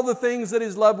all the things that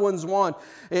his loved ones want.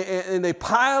 And they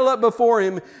pile up before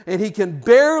him, and he can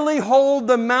barely hold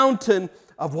the mountain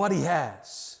of what he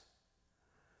has.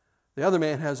 The other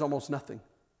man has almost nothing.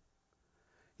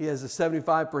 He has a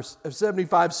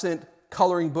 75-cent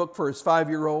coloring book for his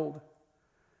 5-year-old.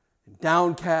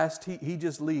 Downcast, he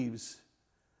just leaves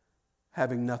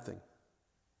having nothing.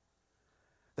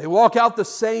 They walk out the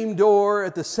same door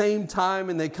at the same time,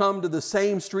 and they come to the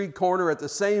same street corner at the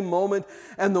same moment,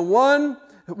 and the one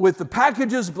with the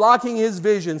packages blocking his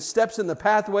vision steps in the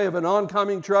pathway of an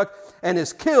oncoming truck and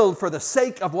is killed for the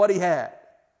sake of what he had.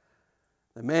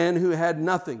 The man who had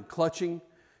nothing, clutching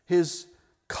his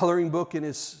coloring book in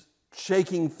his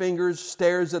shaking fingers,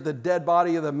 stares at the dead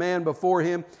body of the man before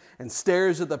him and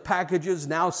stares at the packages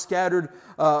now scattered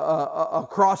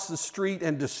across the street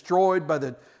and destroyed by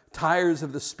the tires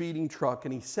of the speeding truck.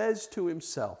 And he says to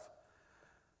himself,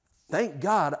 thank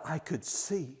God I could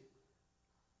see.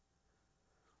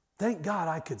 Thank God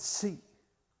I could see.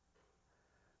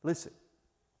 Listen,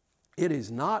 it is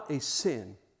not a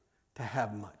sin to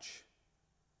have much.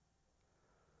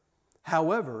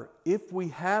 However, if we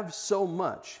have so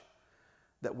much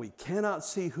that we cannot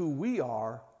see who we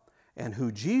are and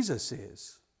who Jesus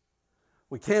is,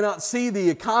 we cannot see the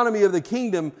economy of the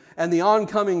kingdom and the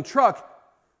oncoming truck,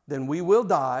 then we will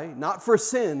die, not for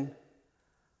sin,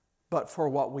 but for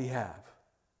what we have.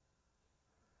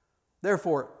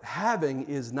 Therefore, having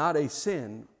is not a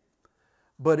sin,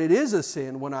 but it is a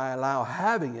sin when I allow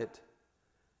having it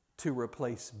to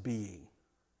replace being.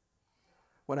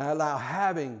 When I allow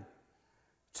having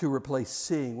to replace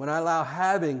seeing. When I allow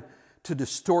having to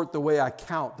distort the way I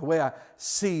count, the way I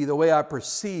see, the way I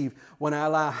perceive. When I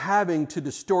allow having to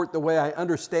distort the way I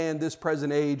understand this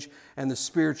present age and the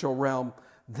spiritual realm,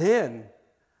 then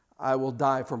I will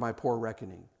die for my poor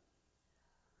reckoning.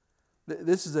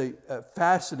 This is a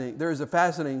fascinating, there is a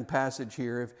fascinating passage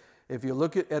here if you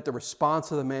look at the response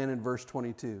of the man in verse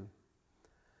 22.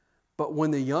 But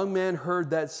when the young man heard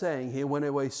that saying, he went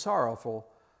away sorrowful,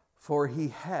 for he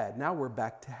had, now we're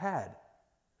back to had,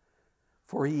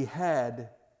 for he had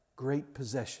great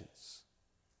possessions.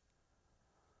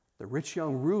 The rich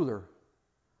young ruler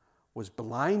was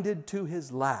blinded to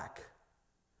his lack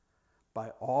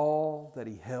by all that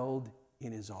he held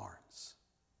in his arms.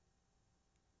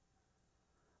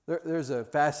 There's a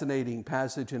fascinating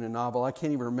passage in a novel. I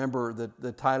can't even remember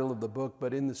the title of the book,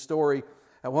 but in the story,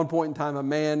 at one point in time, a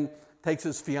man takes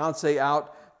his fiancée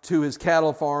out to his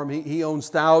cattle farm. He owns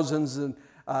thousands and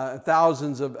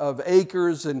thousands of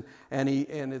acres, and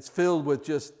it's filled with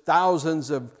just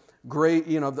thousands of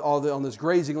on this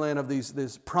grazing land of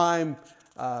this prime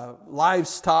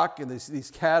livestock and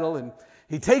these cattle. And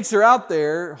he takes her out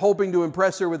there hoping to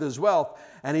impress her with his wealth.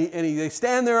 And they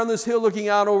stand there on this hill looking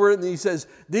out over it, and he says,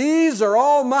 "These are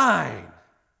all mine."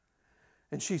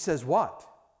 And she says, "What?"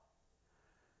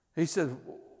 He says,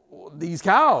 "These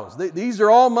cows, these are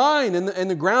all mine, and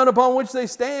the ground upon which they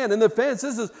stand, and the fence,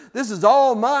 this is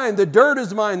all mine. The dirt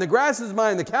is mine, the grass is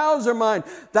mine, the cows are mine,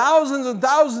 thousands and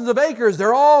thousands of acres,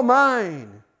 they're all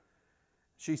mine."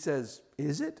 She says,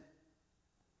 "Is it?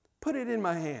 Put it in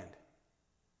my hand."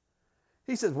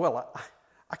 He says, "Well,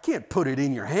 I can't put it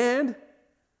in your hand."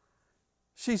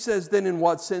 She says, "Then in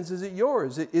what sense is it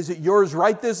yours? Is it yours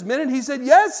right this minute?" He said,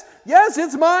 Yes,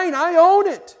 it's mine. I own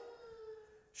it."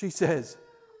 She says,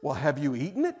 "Well, have you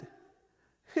eaten it?"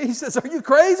 He says, "Are you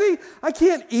crazy? I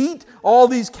can't eat all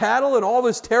these cattle and all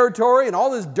this territory and all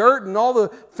this dirt and all the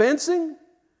fencing."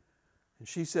 And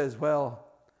she says, "Well,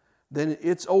 then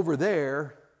it's over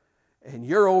there and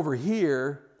you're over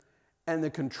here, and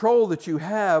the control that you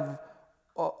have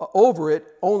over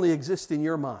it only exists in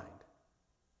your mind."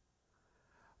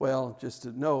 Well, just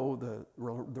to know, the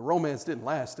romance didn't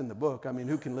last in the book. I mean,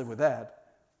 who can live with that?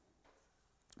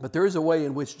 But there is a way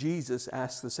in which Jesus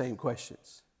asks the same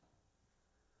questions.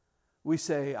 We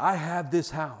say, "I have this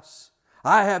house.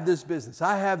 I have this business.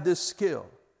 I have this skill."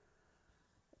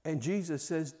 And Jesus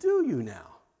says, "Do you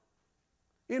now?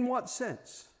 In what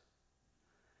sense?"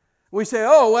 We say,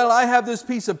 "Oh, well, I have this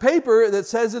piece of paper that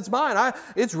says it's mine.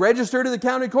 It's registered at the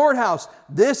county courthouse.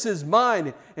 This is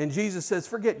mine." And Jesus says,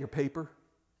 "Forget your paper.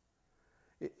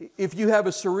 If you have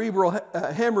a cerebral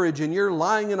hemorrhage and you're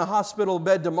lying in a hospital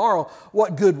bed tomorrow,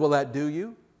 what good will that do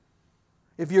you?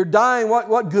 If you're dying,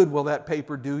 what good will that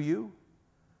paper do you?"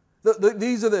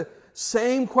 These are the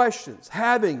same questions.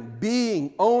 Having,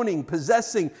 being, owning,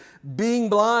 possessing, being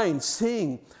blind,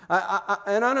 seeing.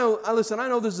 I know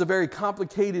this is a very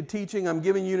complicated teaching I'm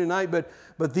giving you tonight,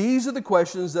 but these are the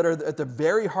questions that are at the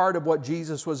very heart of what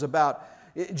Jesus was about.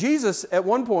 Jesus, at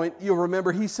one point, you'll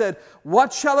remember, he said,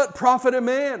 "What shall it profit a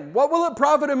man? What will it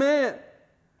profit a man?"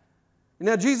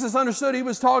 Now, Jesus understood he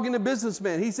was talking to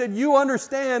businessmen. He said, "You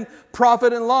understand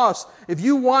profit and loss. If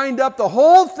you wind up the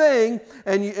whole thing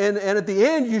and at the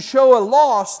end you show a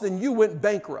loss, then you went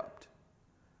bankrupt."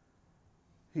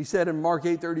 He said in Mark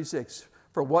 8:36,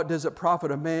 "For what does it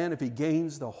profit a man if he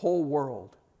gains the whole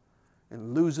world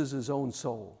and loses his own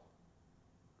soul?"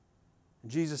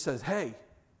 And Jesus says, "Hey,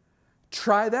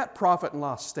 try that profit and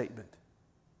loss statement.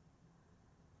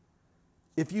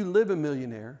 If you live a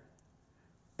millionaire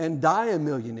and die a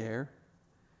millionaire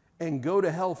and go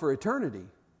to hell for eternity,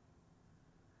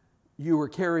 you were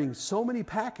carrying so many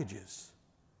packages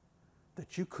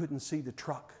that you couldn't see the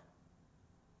truck."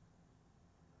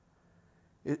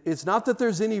 It's not that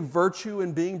there's any virtue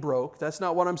in being broke. That's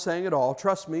not what I'm saying at all.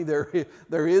 Trust me, there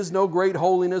is no great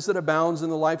holiness that abounds in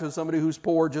the life of somebody who's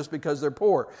poor just because they're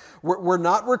poor. We're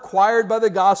not required by the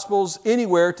Gospels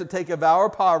anywhere to take a vow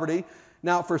of poverty.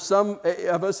 Now, for some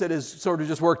of us, it has sort of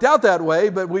just worked out that way,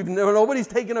 but nobody's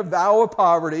taken a vow of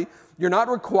poverty. You're not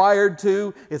required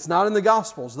to. It's not in the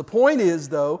Gospels. The point is,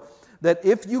 though, that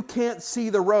if you can't see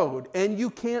the road and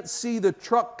you can't see the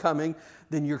truck coming,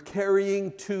 then you're carrying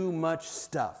too much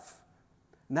stuff.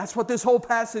 And that's what this whole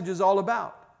passage is all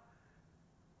about.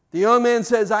 The young man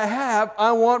says,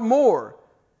 I want more.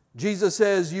 Jesus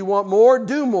says, "You want more?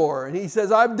 Do more." And he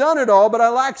says, "I've done it all, but I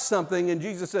lack something." And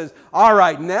Jesus says, "All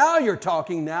right, now you're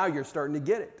talking. Now you're starting to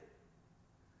get it."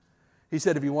 He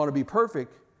said, "If you want to be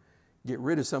perfect, get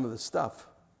rid of some of the stuff,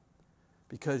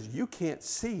 because you can't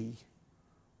see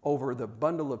over the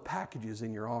bundle of packages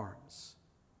in your arms."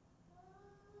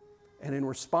 And in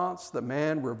response, the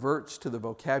man reverts to the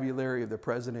vocabulary of the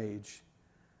present age.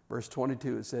 Verse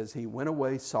 22, it says, "He went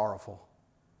away sorrowful,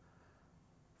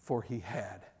 for he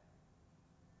had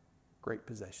great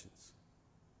possessions."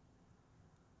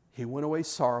 He went away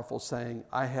sorrowful, saying,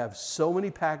 "I have so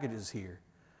many packages here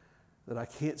that I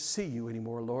can't see you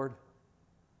anymore, Lord.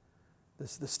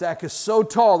 The stack is so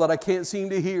tall that I can't seem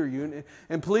to hear you."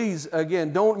 And please,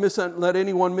 again, don't let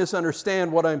anyone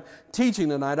misunderstand what I'm teaching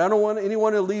tonight. I don't want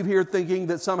anyone to leave here thinking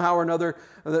that somehow or another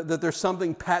that there's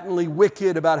something patently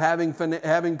wicked about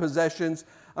having possessions.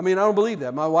 I mean, I don't believe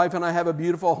that. My wife and I have a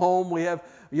beautiful home. We have,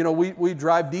 we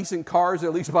drive decent cars,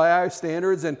 at least by our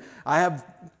standards, and I have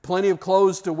plenty of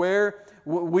clothes to wear.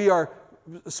 We are,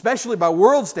 especially by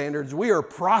world standards, we are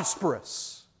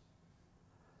prosperous.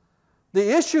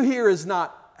 The issue here is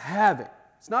not having.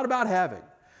 It's not about having.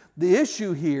 The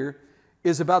issue here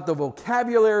is about the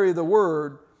vocabulary of the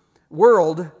world.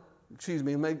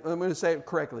 I'm going to say it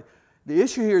correctly. The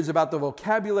issue here is about the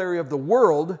vocabulary of the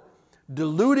world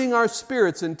diluting our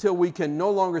spirits until we can no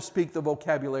longer speak the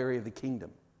vocabulary of the kingdom.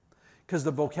 Because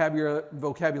the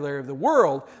vocabulary of the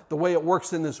world, the way it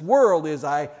works in this world is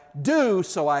I do,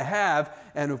 so I have.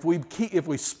 And if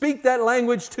we speak that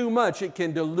language too much, it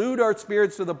can dilute our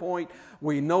spirits to the point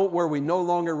where we no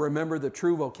longer remember the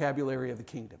true vocabulary of the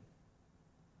kingdom.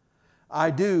 I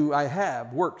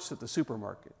have works at the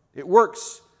supermarket. It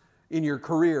works in your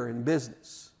career and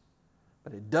business.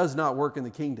 But it does not work in the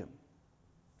kingdom.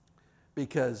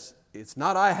 Because it's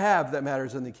not I have that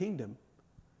matters in the kingdom.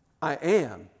 I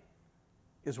am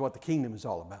is what the kingdom is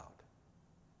all about.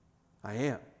 I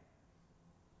am.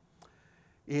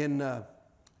 In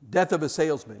Death of a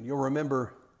Salesman, you'll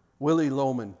remember Willie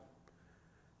Loman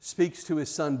speaks to his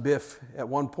son Biff at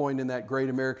one point in that great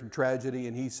American tragedy,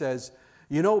 and he says,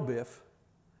 Biff,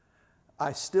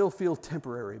 I still feel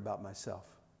temporary about myself.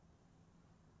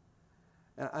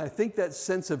 And I think that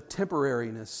sense of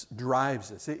temporariness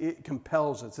drives us. It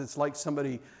compels us. It's like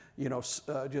somebody,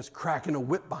 just cracking a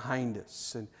whip behind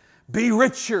us. And be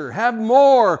richer, have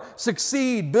more,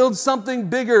 succeed, build something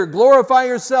bigger, glorify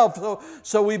yourself.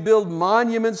 So we build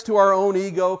monuments to our own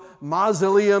ego,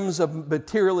 mausoleums of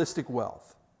materialistic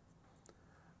wealth.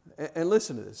 And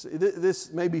listen to this.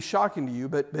 This may be shocking to you,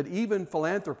 but even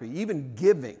philanthropy, even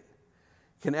giving,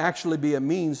 can actually be a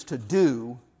means to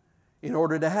do in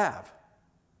order to have.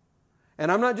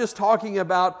 And I'm not just talking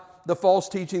about the false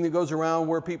teaching that goes around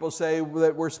where people say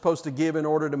that we're supposed to give in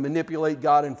order to manipulate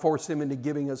God and force Him into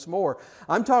giving us more.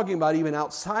 I'm talking about even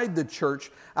outside the church,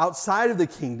 outside of the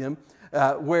kingdom,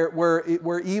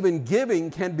 where even giving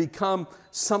can become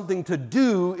something to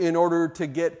do in order to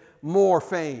get more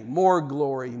fame, more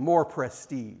glory, more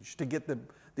prestige, to get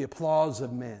the applause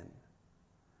of men.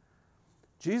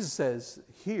 Jesus says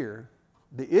here,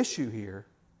 the issue here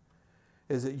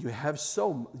is that you have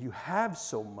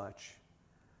so much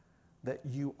that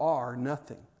you are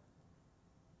nothing.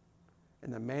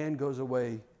 And the man goes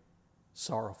away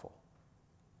sorrowful.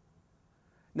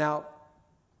 Now,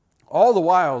 all the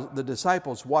while, the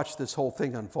disciples watch this whole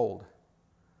thing unfold.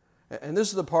 And this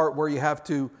is the part where we have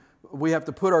to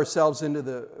put ourselves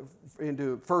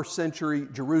into first century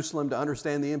Jerusalem to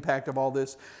understand the impact of all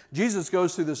this. Jesus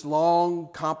goes through this long,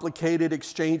 complicated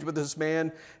exchange with this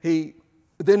man.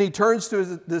 Then he turns to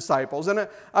his disciples, and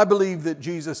I believe that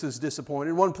Jesus is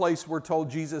disappointed. One place we're told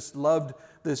Jesus loved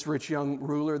this rich young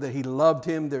ruler, that he loved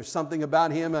him. There's something about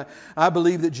him. I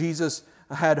believe that Jesus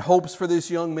had hopes for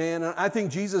this young man. And I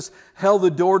think Jesus held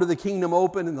the door to the kingdom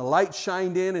open, and the light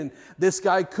shined in, and this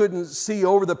guy couldn't see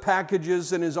over the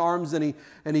packages in his arms, and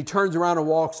he turns around and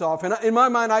walks off. And in my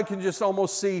mind, I can just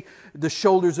almost see the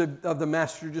shoulders of the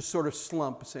master just sort of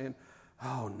slump, saying,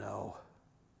 oh no.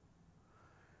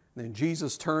 Then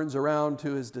Jesus turns around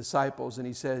to his disciples and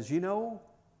he says, it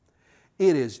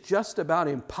is just about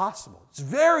impossible. It's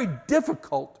very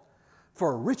difficult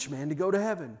for a rich man to go to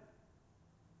heaven.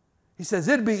 He says,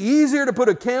 it'd be easier to put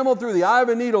a camel through the eye of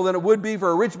a needle than it would be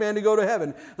for a rich man to go to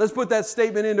heaven. Let's put that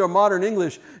statement into a modern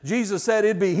English. Jesus said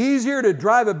it'd be easier to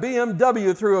drive a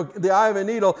BMW through the eye of a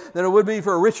needle than it would be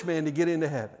for a rich man to get into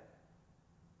heaven.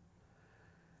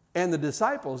 And the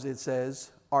disciples, it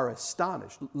says, are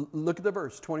astonished. Look at the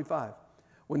verse 25.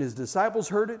 When his disciples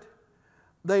heard it,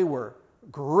 they were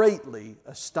greatly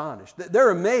astonished.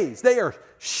 They're amazed. They are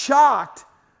shocked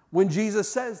when Jesus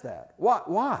says that.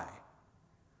 Why?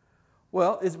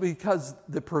 Well, it's because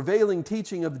the prevailing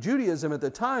teaching of Judaism at the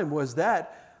time was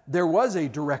that there was a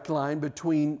direct line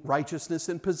between righteousness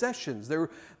and possessions.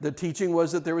 The teaching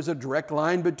was that there was a direct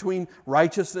line between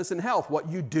righteousness and health. What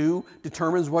you do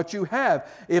determines what you have.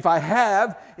 If I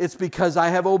have, it's because I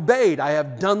have obeyed. I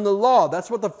have done the law. That's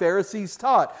what the Pharisees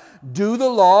taught. Do the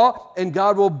law and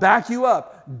God will back you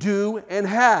up. Do and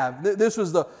have. This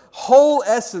was the whole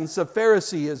essence of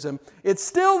Phariseeism. It's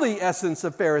still the essence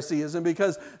of Phariseeism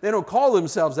because they don't call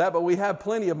themselves that, but we have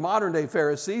plenty of modern day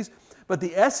Pharisees. But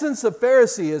the essence of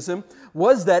Phariseeism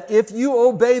was that if you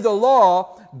obey the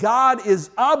law, God is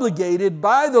obligated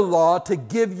by the law to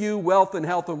give you wealth and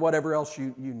health and whatever else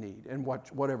you need and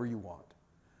whatever you want.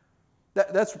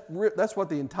 That's what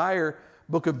the entire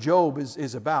book of Job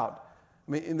is about.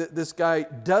 I mean, this guy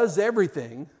does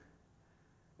everything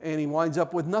and he winds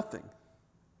up with nothing.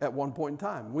 at one point in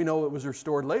time. We know it was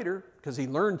restored later because he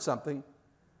learned something.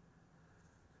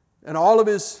 And all of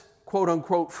his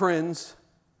quote-unquote friends,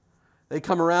 they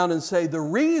come around and say, the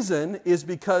reason is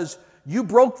because you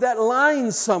broke that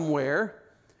line somewhere.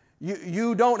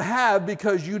 You don't have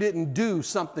because you didn't do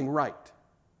something right.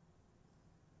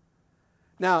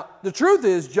 Now, the truth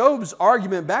is, Job's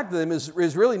argument back to them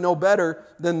is really no better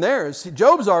than theirs.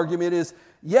 Job's argument is,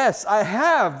 yes, I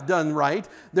have done right.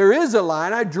 There is a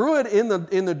line. I drew it in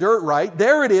the dirt right.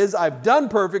 There it is. I've done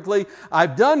perfectly.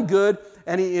 I've done good.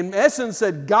 And he, in essence,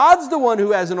 said, God's the one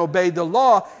who hasn't obeyed the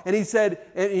law. And he said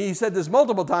this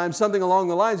multiple times, something along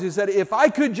the lines. He said, if I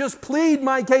could just plead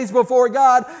my case before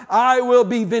God, I will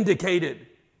be vindicated.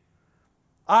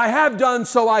 I have done,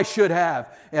 so I should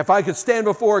have. If I could stand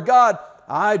before God,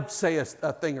 I'd say a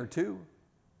thing or two.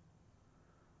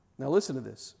 Now listen to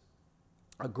this.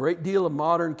 A great deal of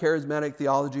modern charismatic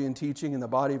theology and teaching in the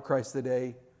body of Christ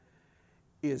today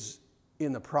is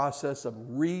in the process of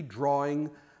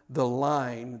redrawing the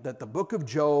line that the book of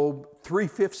Job,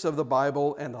 3/5 of the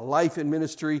Bible, and the life and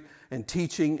ministry and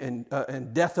teaching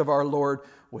and death of our Lord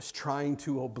was trying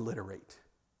to obliterate.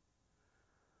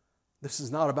 This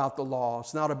is not about the law.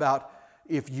 It's not about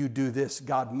if you do this,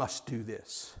 God must do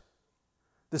this.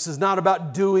 This is not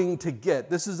about doing to get.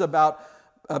 This is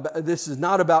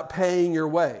not about paying your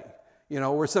way. You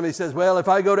know, where somebody says, well, if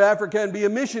I go to Africa and be a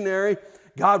missionary,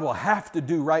 God will have to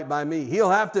do right by me. He'll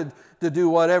have to do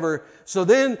whatever. So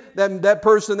then that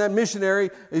person, that missionary,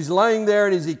 is lying there,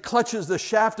 and as he clutches the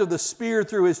shaft of the spear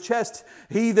through his chest,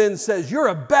 he then says, you're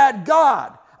a bad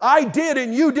God. I did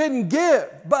and you didn't give.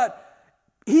 But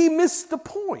he missed the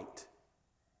point.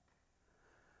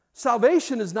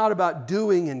 Salvation is not about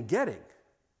doing and getting.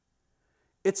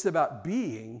 It's about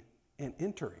being and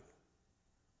entering.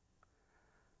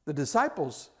 The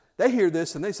disciples, they hear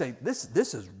this and they say, this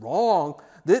is wrong.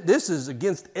 This is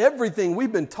against everything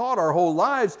we've been taught our whole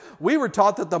lives. We were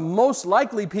taught that the most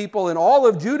likely people in all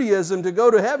of Judaism to go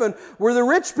to heaven were the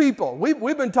rich people.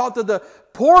 We've been taught that the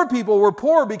poor people were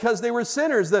poor because they were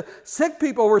sinners. The sick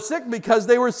people were sick because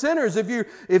they were sinners. If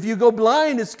you go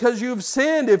blind, it's because you've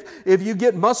sinned. If you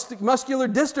get muscular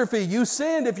dystrophy, you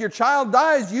sinned. If your child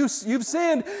dies, you've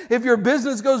sinned. If your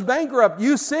business goes bankrupt,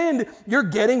 you sinned. You're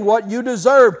getting what you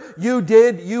deserve. You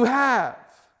did, you have.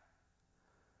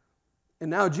 And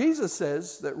now Jesus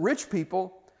says that rich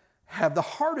people have the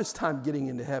hardest time getting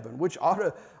into heaven, which ought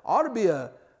to be an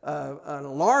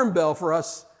alarm bell for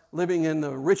us living in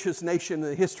the richest nation in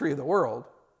the history of the world.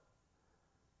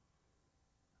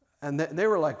 And they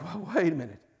were like, well, wait a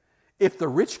minute. If the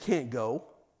rich can't go,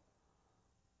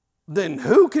 then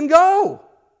who can go?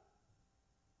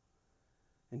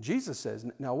 And Jesus says,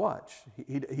 now watch.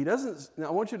 He doesn't, now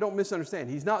I want you to don't misunderstand.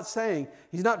 He's not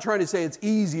trying to say it's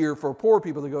easier for poor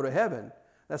people to go to heaven.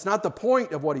 That's not the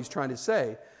point of what he's trying to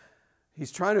say.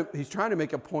 He's trying to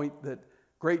make a point that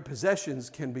great possessions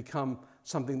can become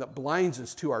something that blinds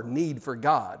us to our need for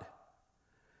God.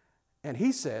 And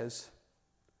he says,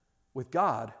 with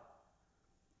God,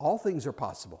 all things are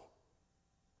possible.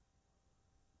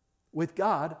 With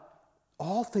God,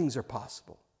 all things are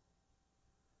possible.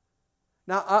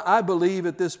 Now, I believe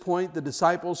at this point the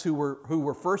disciples who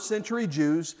were first century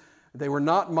Jews, they were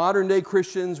not modern day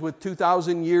Christians with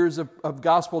 2,000 years of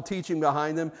gospel teaching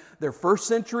behind them. They're first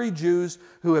century Jews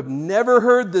who have never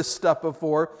heard this stuff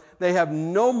before. They have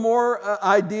no more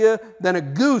idea than a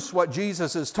goose what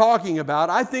Jesus is talking about.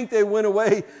 I think they went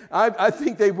away. I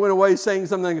think they went away saying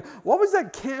something like, what was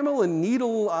that camel and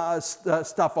needle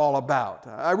stuff all about?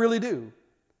 I really do.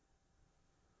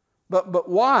 But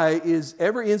why is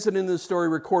every incident in the story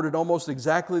recorded almost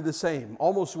exactly the same,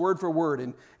 almost word for word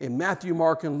in Matthew,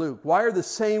 Mark, and Luke? Why are the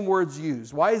same words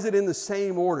used? Why is it in the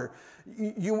same order?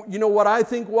 You know what I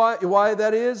think why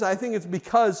that is? I think it's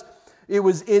because it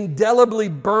was indelibly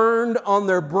burned on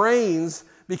their brains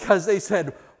because they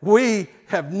said, we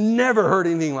have never heard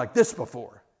anything like this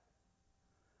before.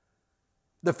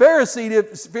 The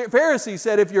Pharisee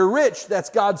said, if you're rich, that's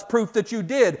God's proof that you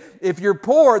did. If you're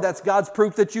poor, that's God's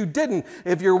proof that you didn't.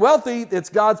 If you're wealthy, it's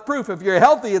God's proof. If you're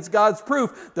healthy, it's God's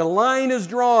proof. The line is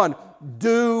drawn.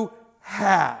 Do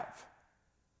have.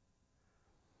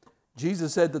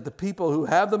 Jesus said that the people who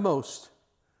have the most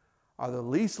are the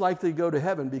least likely to go to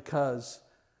heaven because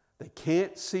they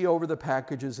can't see over the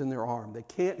packages in their arm. They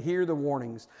can't hear the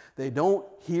warnings. They don't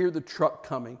hear the truck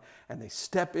coming, and they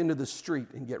step into the street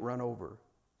and get run over.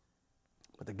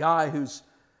 But the guy who's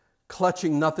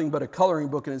clutching nothing but a coloring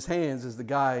book in his hands is the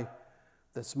guy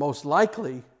that's most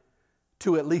likely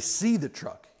to at least see the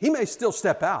truck. He may still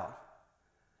step out,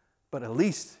 but at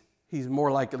least he's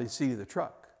more likely to see the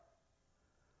truck.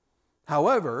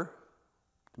 However,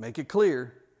 to make it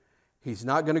clear, He's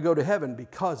not going to go to heaven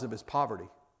because of his poverty.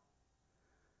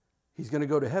 He's going to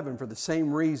go to heaven for the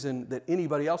same reason that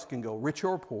anybody else can go, rich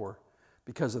or poor,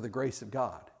 because of the grace of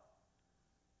God.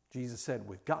 Jesus said,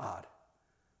 with God,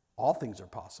 all things are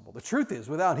possible. The truth is,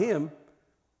 without him,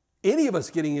 any of us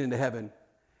getting into heaven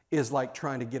is like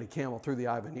trying to get a camel through the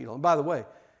eye of a needle. And by the way,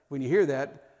 when you hear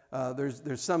that,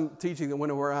 there's some teaching that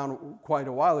went around quite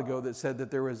a while ago that said that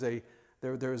there was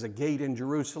a gate in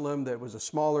Jerusalem that was a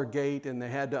smaller gate and they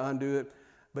had to undo it.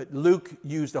 But Luke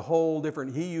used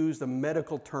he used a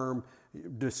medical term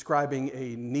describing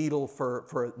a needle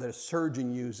for that a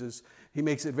surgeon uses. He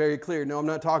makes it very clear. No, I'm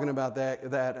not talking about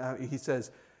that. He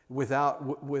says,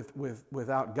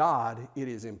 without God, it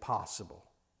is impossible.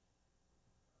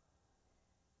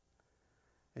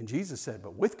 And Jesus said,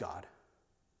 but with God,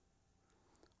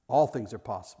 all things are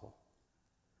possible.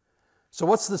 So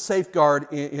what's the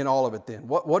safeguard in all of it then?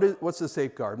 What's the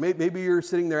safeguard? Maybe you're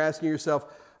sitting there asking yourself,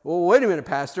 well, wait a minute,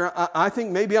 Pastor. I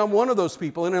think maybe I'm one of those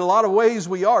people. And in a lot of ways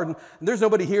we are. And there's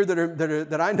nobody here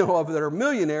that I know of that are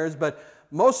millionaires. But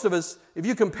most of us, if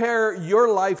you compare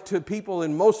your life to people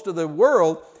in most of the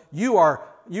world, you are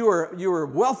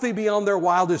wealthy beyond their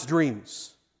wildest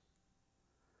dreams.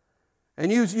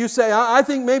 And you say, I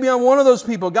think maybe I'm one of those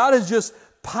people. God has just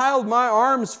piled my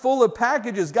arms full of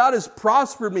packages. God has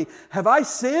prospered me. Have I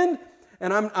sinned?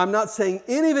 And I'm not saying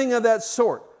anything of that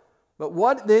sort. But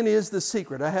what then is the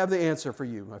secret? I have the answer for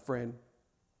you, my friend.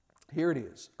 Here it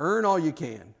is. Earn all you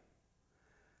can.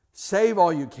 Save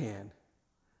all you can.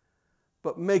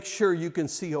 But make sure you can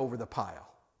see over the pile.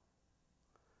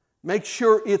 Make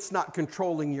sure it's not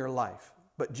controlling your life,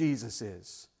 but Jesus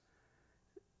is.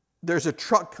 There's a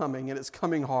truck coming and it's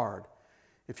coming hard.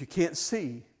 If you can't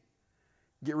see,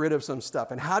 get rid of some stuff.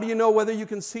 And how do you know whether you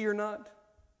can see or not?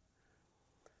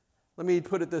 Let me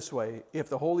put it this way. If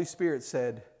the Holy Spirit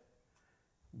said,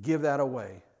 give that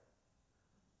away,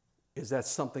 is that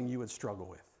something you would struggle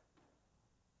with?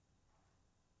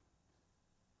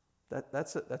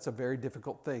 That's a very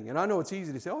difficult thing. And I know it's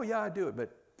easy to say, oh yeah, I do it.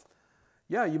 But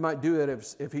yeah, you might do it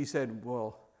if he said,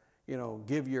 well,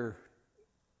 give your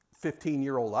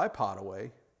 15-year-old iPod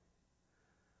away.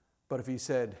 But if he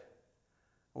said,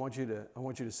 I want you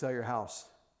to sell your house,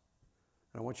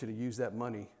 and I want you to use that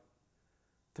money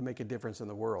to make a difference in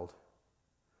the world,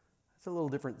 it's a little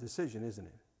different decision, isn't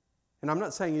it? And I'm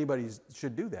not saying anybody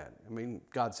should do that. I mean,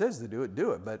 God says to do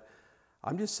it. But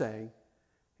I'm just saying,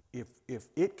 if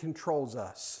it controls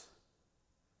us,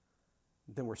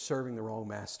 then we're serving the wrong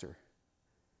master.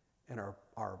 And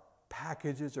our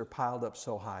packages are piled up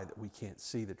so high that we can't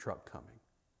see the truck coming.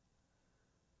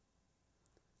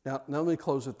 Now let me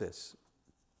close with this.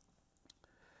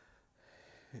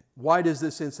 Why does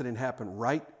this incident happen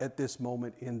right at this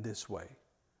moment in this way?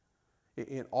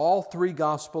 In all three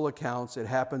gospel accounts, it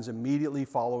happens immediately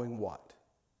following what?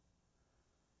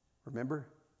 Remember?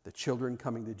 The children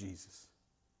coming to Jesus.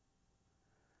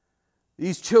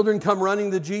 These children come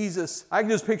running to Jesus. I can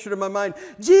just picture it in my mind.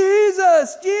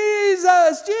 Jesus,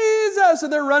 Jesus, Jesus.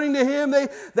 And they're running to Him.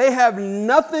 They have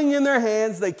nothing in their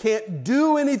hands. They can't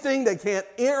do anything. They can't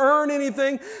earn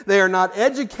anything. They are not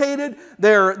educated.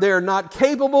 They're not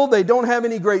capable. They don't have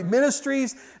any great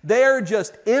ministries. They're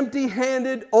just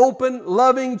empty-handed, open,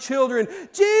 loving children.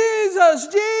 Jesus,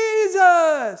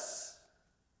 Jesus.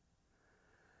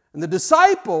 And the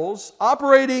disciples,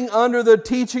 operating under the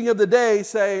teaching of the day,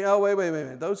 say, oh, wait a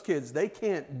minute. Those kids, they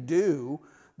can't do,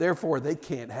 therefore they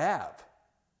can't have.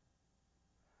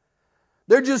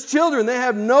 They're just children. They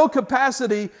have no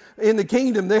capacity in the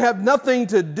kingdom. They have nothing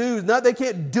to do. They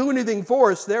can't do anything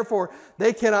for us, therefore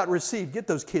they cannot receive. Get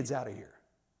those kids out of here.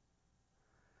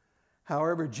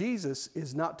 However, Jesus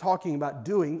is not talking about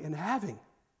doing and having.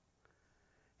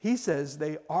 He says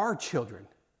they are children.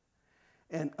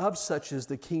 And of such is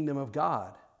the kingdom of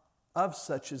God. Of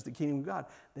such is the kingdom of God.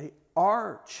 They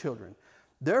are children.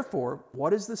 Therefore,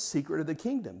 what is the secret of the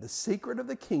kingdom? The secret of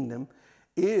the kingdom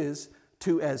is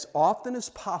to, as often as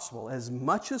possible, as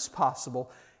much as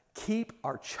possible, keep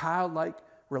our childlike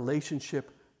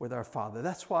relationship with our Father.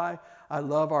 That's why I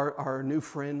love our new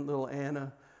friend, little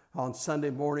Anna, on Sunday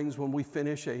mornings when we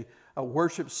finish a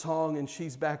worship song and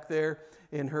she's back there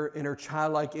in her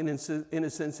childlike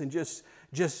innocence and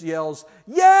just yells,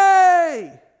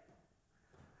 "Yay!"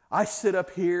 I sit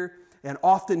up here and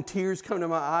often tears come to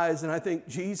my eyes and I think,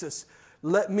 Jesus,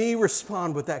 let me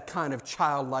respond with that kind of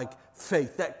childlike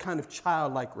faith, that kind of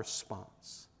childlike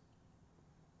response.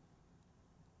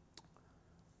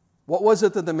 What was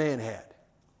it that the man had?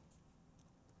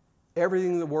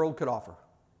 Everything the world could offer.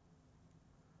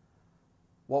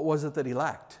 What was it that he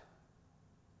lacked?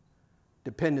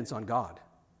 Dependence on God.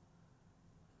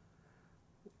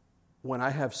 when I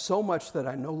have so much that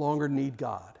I no longer need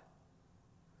God,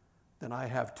 then I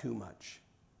have too much.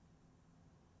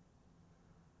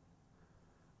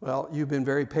 Well, you've been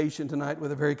very patient tonight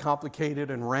with a very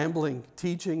complicated and rambling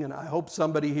teaching, and I hope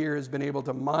somebody here has been able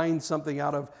to mine something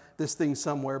out of this thing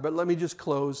somewhere. But let me just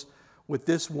close with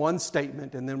this one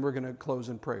statement, and then we're going to close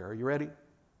in prayer. Are you ready?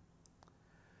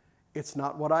 It's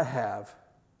not what I have,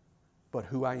 but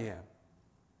who I am.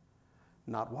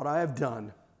 Not what I have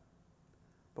done,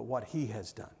 but what He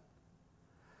has done.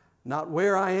 Not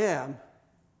where I am,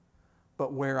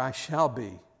 but where I shall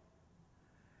be.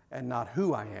 And not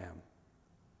who I am,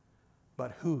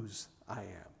 but whose I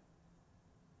am.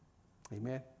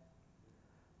 Amen.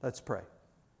 Let's pray.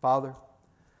 Father,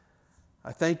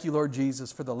 I thank you, Lord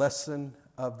Jesus, for the lesson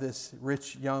of this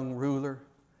rich young ruler,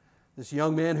 this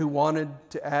young man who wanted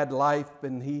to add life,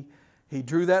 and he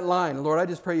drew that line. Lord, I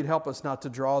just pray you'd help us not to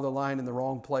draw the line in the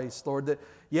wrong place. Lord, that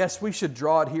yes, we should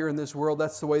draw it here in this world.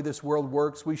 That's the way this world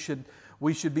works. We should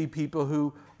be people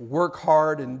who work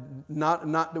hard, and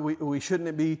we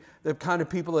shouldn't be the kind of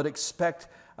people that expect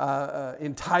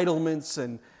entitlements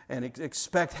and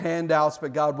expect handouts.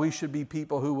 But God, we should be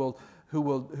people who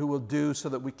will do so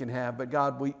that we can have. But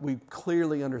God, we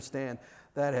clearly understand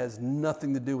that has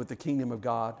nothing to do with the kingdom of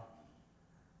God.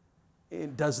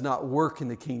 It does not work in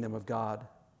the kingdom of God.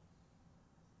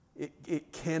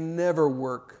 It can never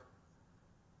work.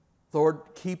 Lord,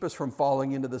 keep us from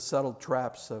falling into the subtle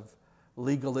traps of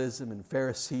legalism and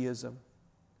Phariseeism.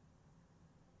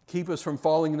 Keep us from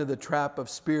falling into the trap of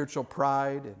spiritual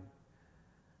pride. And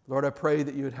Lord, I pray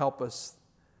that you would help us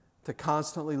to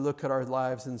constantly look at our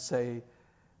lives and say,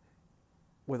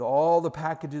 with all the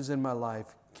packages in my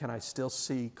life, can I still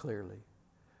see clearly?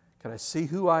 Can I see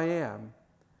who I am?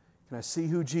 Can I see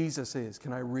who Jesus is?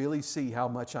 Can I really see how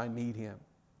much I need Him?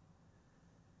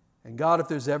 And God, if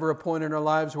there's ever a point in our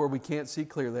lives where we can't see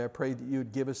clearly, I pray that you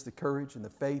would give us the courage and the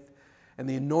faith and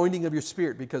the anointing of your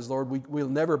Spirit, because, Lord, we'll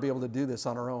never be able to do this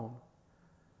on our own.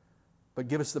 But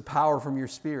give us the power from your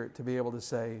Spirit to be able to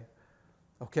say,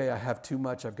 okay, I have too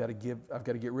much. I've got to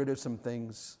get rid of some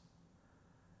things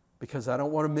because I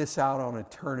don't want to miss out on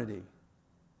eternity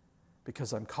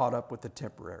because I'm caught up with the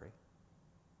temporary.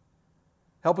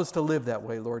 Help us to live that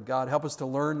way, Lord God. Help us to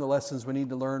learn the lessons we need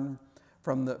to learn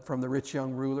from the rich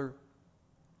young ruler.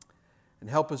 And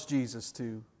help us, Jesus,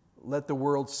 to let the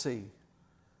world see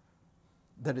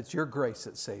that it's your grace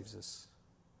that saves us.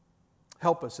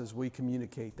 Help us as we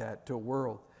communicate that to a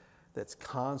world that's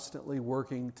constantly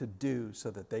working to do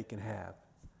so that they can have.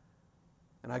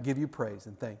 And I give you praise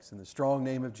and thanks in the strong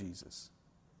name of Jesus.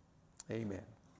 Amen.